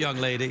tell you, young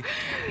lady.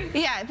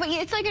 Yeah, but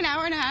it's like an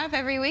hour and a half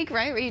every week,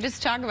 right? Where you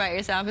just talk about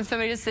yourself and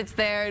somebody just sits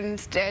there and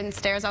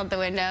stares out the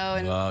window.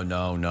 And... Oh,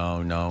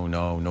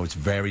 no. It's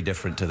very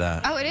different to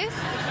that. Oh, it is?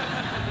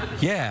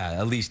 Yeah,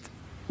 at least...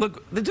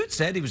 Look, the dude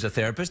said he was a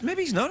therapist.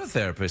 Maybe he's not a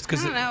therapist. I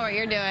don't know what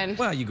you're doing.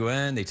 Well, you go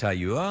in, they tie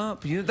you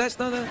up. That's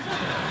not a...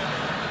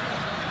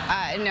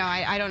 No,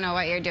 I don't know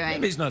what you're doing.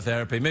 Maybe it's not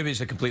therapy. Maybe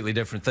it's a completely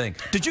different thing.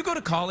 Did you go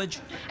to college?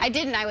 I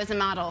didn't. I was a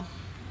model.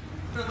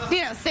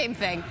 Same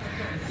thing.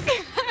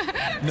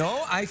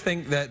 No, I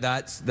think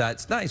that's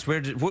nice.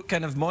 What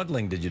kind of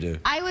modeling did you do?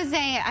 I was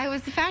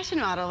a fashion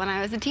model when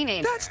I was a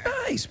teenager. That's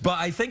nice, but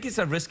I think it's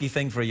a risky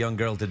thing for a young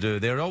girl to do.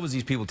 There are always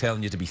these people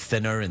telling you to be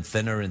thinner and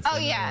thinner and thinner.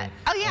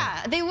 Oh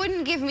yeah. They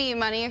wouldn't give me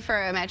money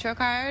for a Metro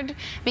card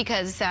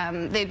because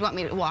they'd want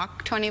me to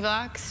walk 20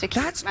 blocks to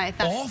keep my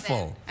thighs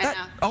awful. thin. I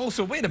know.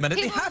 Also, wait a minute.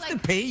 People they have to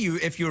pay you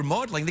if you're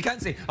modeling. They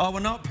can't say, "Oh, we're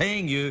not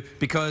paying you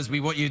because we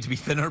want you to be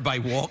thinner by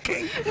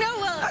walking." No,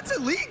 well, that's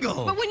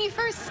illegal. But when you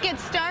first get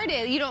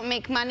started, you don't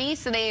make money,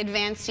 so they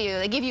advance you.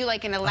 They give you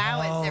like an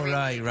allowance every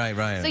week.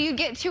 Right. So you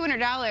get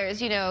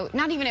 $200,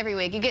 not even every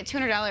week. You get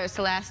 $200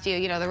 to last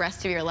you, the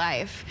rest of your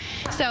life.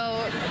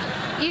 So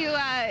you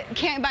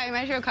can't buy a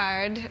Metro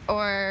card,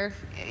 or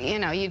you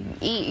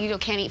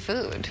can't eat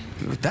food.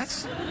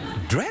 That's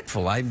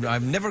dreadful.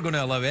 I'm never going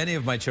to allow any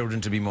of my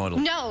children to be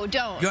models. No,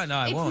 don't. Yeah, no,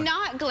 I won't. It's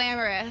not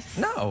glamorous.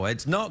 No,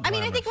 it's not glamorous.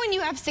 I mean, I think when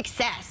you have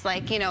success,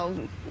 like,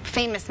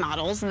 famous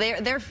models,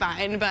 they're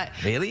fine, but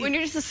really? When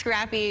you're just a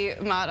scrappy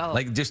model.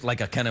 Just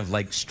like a kind of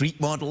street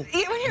model?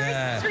 Yeah, when you're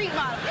a street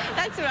model.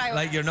 That's what I want.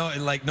 Like you're not,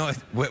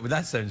 wait,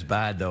 that sounds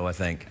bad though, I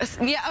think.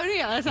 Yeah,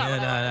 that's not what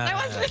I was.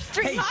 I wasn't a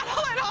street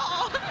model at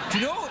all. Do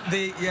you know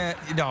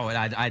no,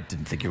 I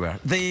didn't think you were.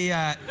 Do you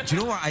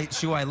know what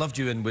show I loved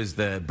you in was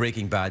the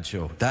Breaking Bad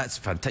show? That's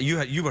fantastic.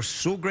 You were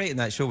so great in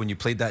that show when you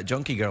played that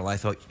junkie girl. I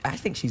thought, I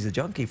think she's a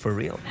junkie for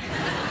real.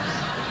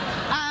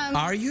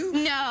 Are you?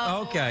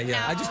 No. Okay,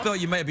 yeah. No. I just thought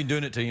you might have been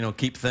doing it to,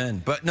 keep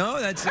thin. But no,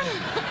 that's it.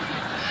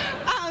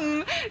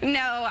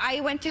 No,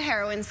 I went to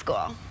heroin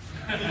school.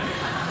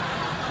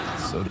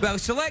 Well,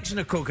 selection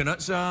of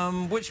coconuts,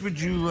 which would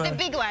you... The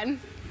big one.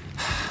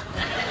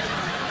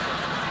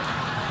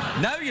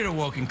 Now you're a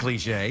walking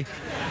cliche.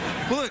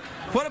 Well, look,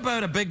 what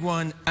about a big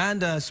one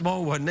and a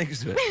small one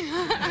next to it?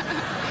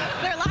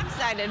 They're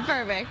lopsided.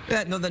 Perfect.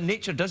 Yeah, no,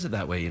 nature does it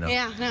that way,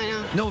 Yeah, no, I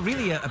know. No,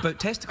 really, about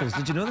testicles.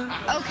 Did you know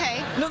that?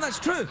 Okay. No, that's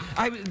true.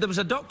 There was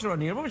a doctor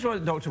on here. What was the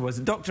doctor was?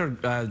 Dr.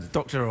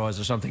 Oz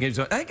or something. I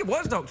think it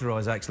was Dr.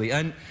 Oz, actually.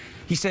 And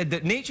he said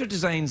that nature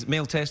designs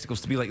male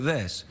testicles to be like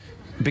this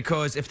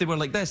because if they were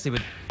like this, they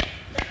would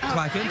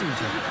clack into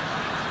each other.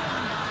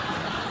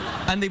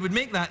 And they would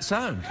make that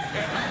sound.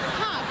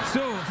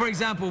 So, for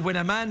example, when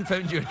a man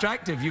found you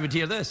attractive, you would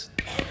hear this.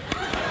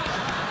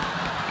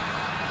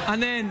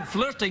 And then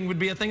flirting would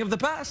be a thing of the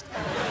past.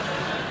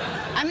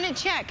 I'm going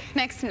to check.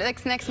 Next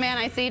man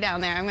I see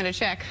down there, I'm going to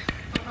check.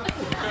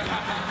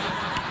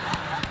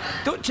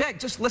 Don't check,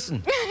 just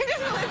listen.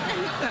 Just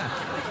listen.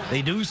 Yeah.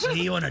 They do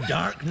say on a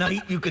dark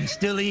night you can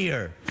still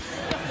hear.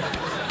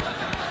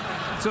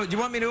 So, do you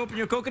want me to open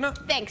your coconut?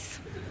 Thanks.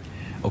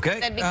 Okay.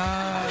 That'd be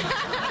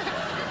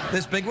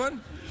this big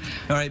one?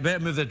 All right, better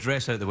move the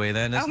dress out of the way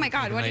then. Oh my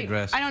God, what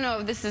dress? I don't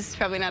know, this is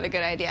probably not a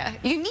good idea.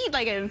 You need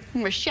like a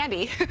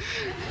machete.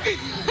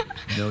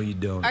 No, you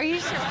don't. Are you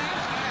sure?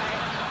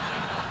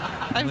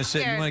 I'm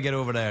scared. You want to get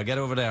over there. Get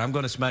over there. I'm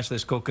going to smash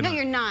this coconut. No,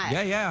 you're not.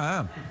 Yeah, I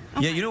am.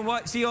 Oh yeah, you know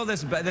what? See all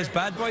this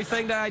bad boy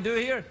thing that I do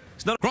here?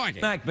 It's not a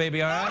snack,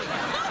 baby, all right?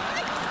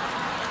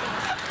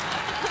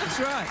 That's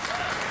right.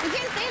 You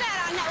can't say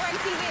that on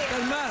network TV.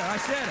 Doesn't matter. I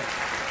said it.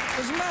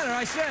 Doesn't matter.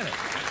 I said it.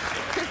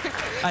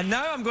 And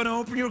now I'm going to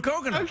open your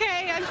coconut.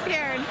 Okay, I'm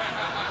scared.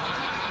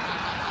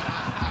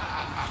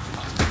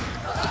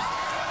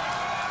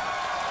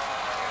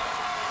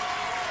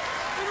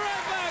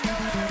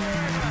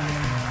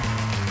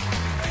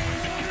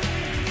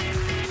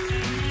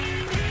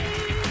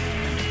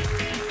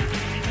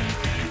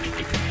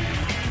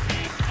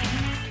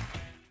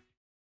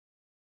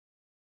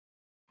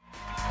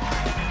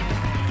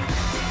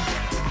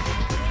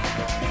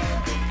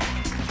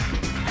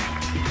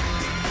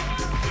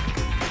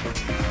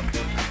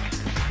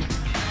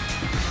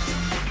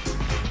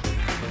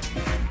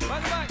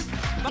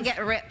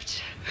 Get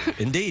ripped.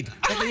 Indeed.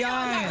 But the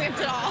not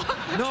ripped at all.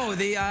 No,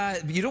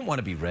 you don't want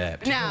to be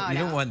ripped. No, you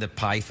don't want the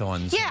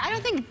pythons. Yeah, I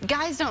don't think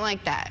guys don't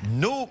like that.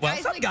 No,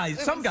 well, Guys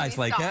some guys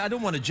like it. I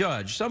don't want to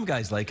judge. Some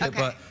guys like it,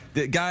 but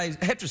the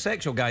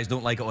heterosexual guys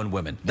don't like it on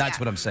women. That's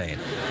what I'm saying.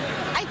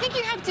 I think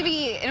you have to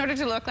be, in order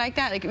to look like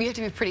that, like you have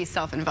to be pretty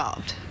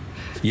self-involved.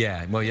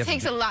 Yeah, well, it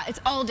takes a lot. It's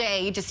all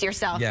day, just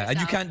yourself. Yeah, and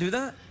you can't do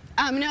that?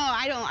 No,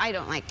 I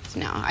don't like,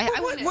 no.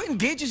 What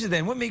engages you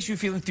then? What makes you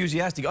feel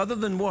enthusiastic other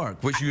than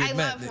work, which you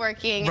admit? I love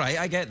working. Right,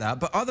 I get that.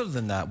 But other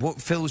than that,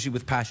 what fills you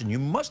with passion? You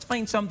must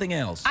find something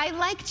else. I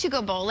like to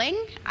go bowling.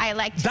 I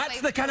like to That's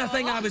the kind of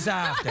thing I was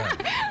after.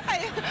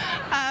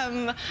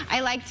 I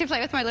like to play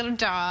with my little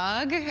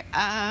dog. What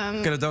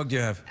kind of dog do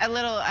you have? A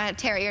little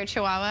terrier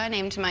chihuahua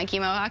named Mikey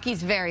Mohawk.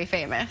 He's very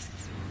famous.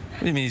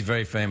 What do you mean he's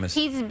very famous?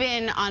 He's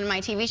been on my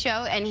TV show,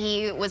 and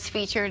he was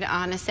featured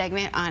on a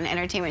segment on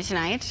Entertainment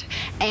Tonight,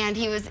 and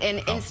he was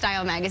in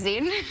InStyle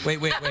magazine.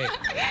 Wait.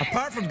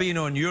 Apart from being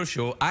on your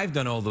show, I've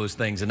done all those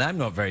things, and I'm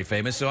not very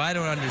famous, so I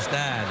don't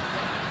understand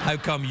how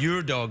come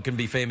your dog can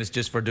be famous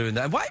just for doing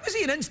that. Why was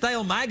he in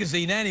InStyle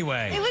magazine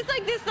anyway? It was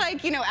like this,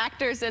 you know,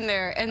 actors and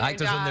their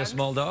actors dogs. and their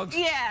small dogs?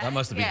 Yeah. That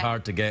must have been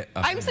hard to get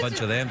a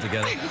bunch of them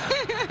together.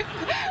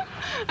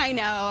 I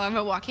know, I'm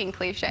a walking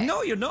cliche.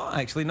 No, you're not,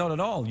 actually, not at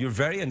all. You're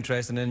very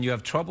interesting, and you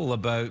have trouble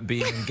about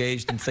being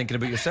engaged and thinking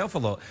about yourself a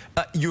lot.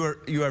 You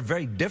are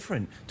very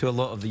different to a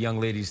lot of the young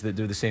ladies that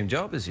do the same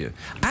job as you.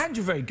 And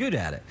you're very good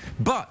at it.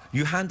 But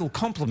you handle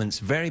compliments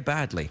very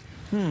badly.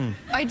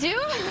 I do?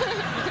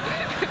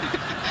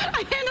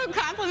 I handle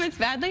compliments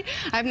badly?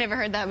 I've never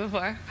heard that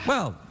before.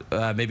 Well,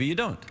 maybe you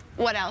don't.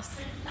 What else?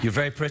 You're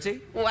very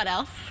pretty. What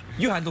else?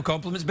 You handle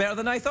compliments better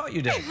than I thought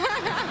you did.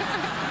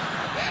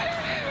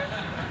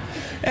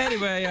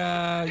 Anyway,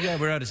 yeah,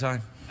 we're out of time.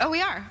 Oh,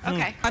 we are?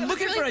 Okay. I'm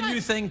looking for a new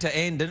thing to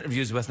end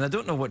interviews with, and I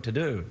don't know what to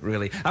do,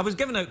 really. I was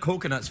giving out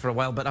coconuts for a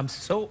while, but I'm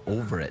so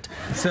over it.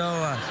 So,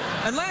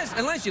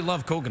 unless you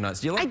love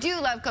coconuts, do you like... I do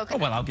love coconuts. Oh,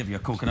 well, I'll give you a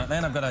coconut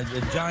then. I've got a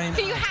giant...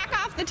 Can you hack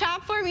off the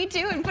top for me,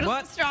 too, and put a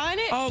little straw in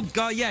it? Oh,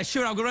 God, yeah,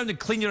 sure. I'll go around and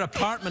clean your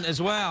apartment as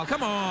well.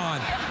 Come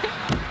on.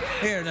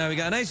 Here, now we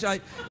got a nice...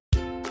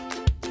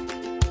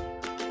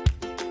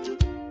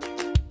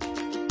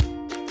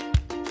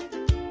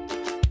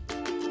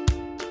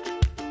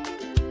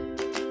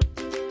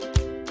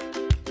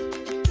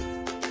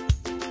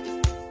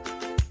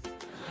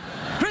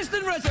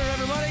 Krysten Ritter,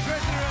 everybody.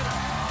 Krysten Ritter.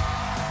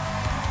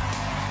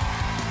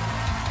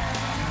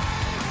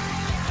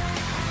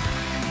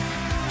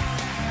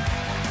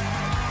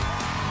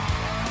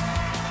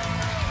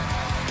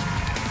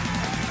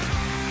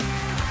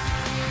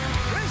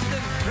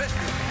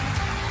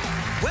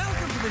 Krysten,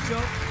 welcome to the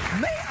show.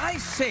 May I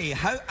say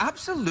how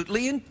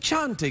absolutely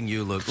enchanting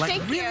you look. Like,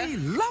 Thank really you.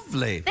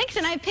 Lovely. Thanks,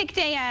 and I picked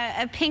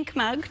a pink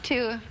mug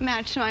to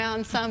match my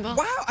ensemble.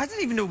 Wow, I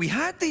didn't even know we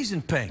had these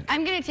in pink.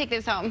 I'm going to take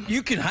this home.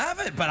 You can have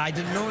it, but I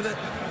didn't know that...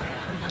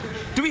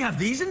 Do we have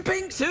these in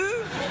pink, too?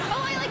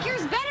 Oh, I like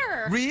yours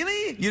better.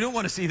 Really? You don't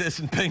want to see this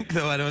in pink,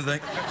 though, I don't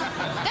think.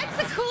 That's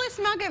the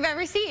coolest mug I've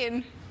ever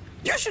seen.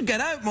 You should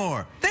get out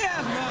more. They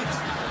have mugs.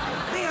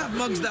 They have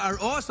mugs that are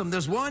awesome.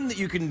 There's one that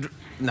you can...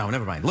 No,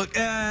 never mind. Look,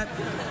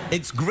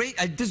 it's great.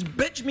 Does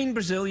bitch mean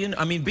Brazilian?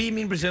 I mean, B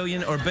mean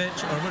Brazilian or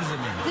bitch? Or what does it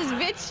mean? Does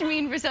bitch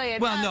mean Brazilian?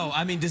 Well, no.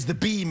 I mean, does the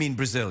B mean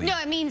Brazilian? No,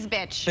 it means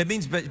bitch. It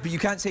means bitch, but you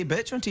can't say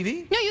bitch on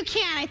TV? No, you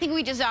can. I think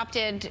we just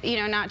opted, you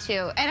know, not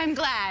to. And I'm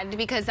glad,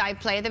 because I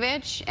play the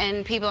bitch,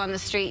 and people on the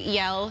street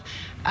yell,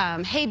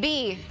 hey,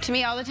 B, to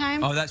me all the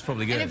time. Oh, that's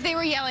probably good. And if they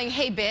were yelling,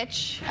 hey,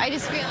 bitch, I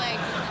just feel like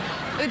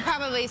it would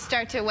probably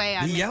start to weigh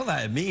on me. They yell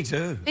that at me,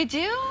 too. They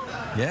do?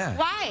 Yeah.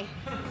 Why?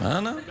 I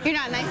don't know. You're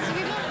not nice to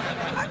people?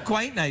 I'm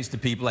quite nice to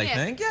people, I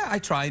think. Yeah, I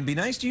try and be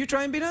nice. Do you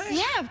try and be nice?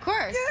 Yeah, of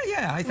course.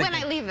 Yeah, I think.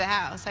 When I leave the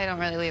house. I don't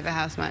really leave the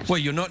house much. Well,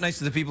 you're not nice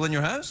to the people in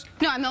your house?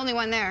 No, I'm the only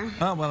one there.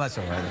 Oh, well, that's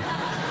all right.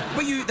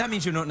 But that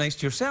means you're not nice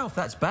to yourself.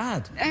 That's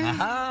bad.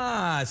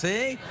 Aha,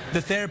 see?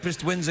 The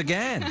therapist wins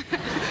again.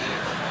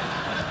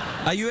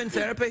 Are you in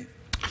therapy?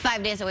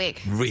 5 days a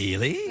week.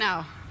 Really?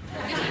 No.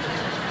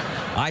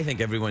 I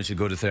think everyone should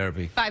go to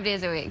therapy. 5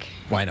 days a week.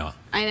 Why not?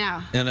 I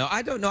know. No,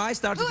 I don't know. I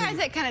started. Who has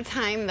that kind of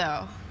time,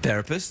 though?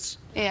 Therapists.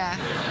 Yeah.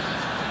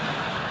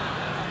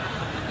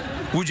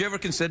 Would you ever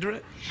consider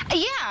it?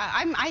 Yeah,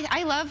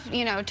 I love,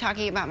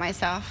 talking about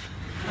myself.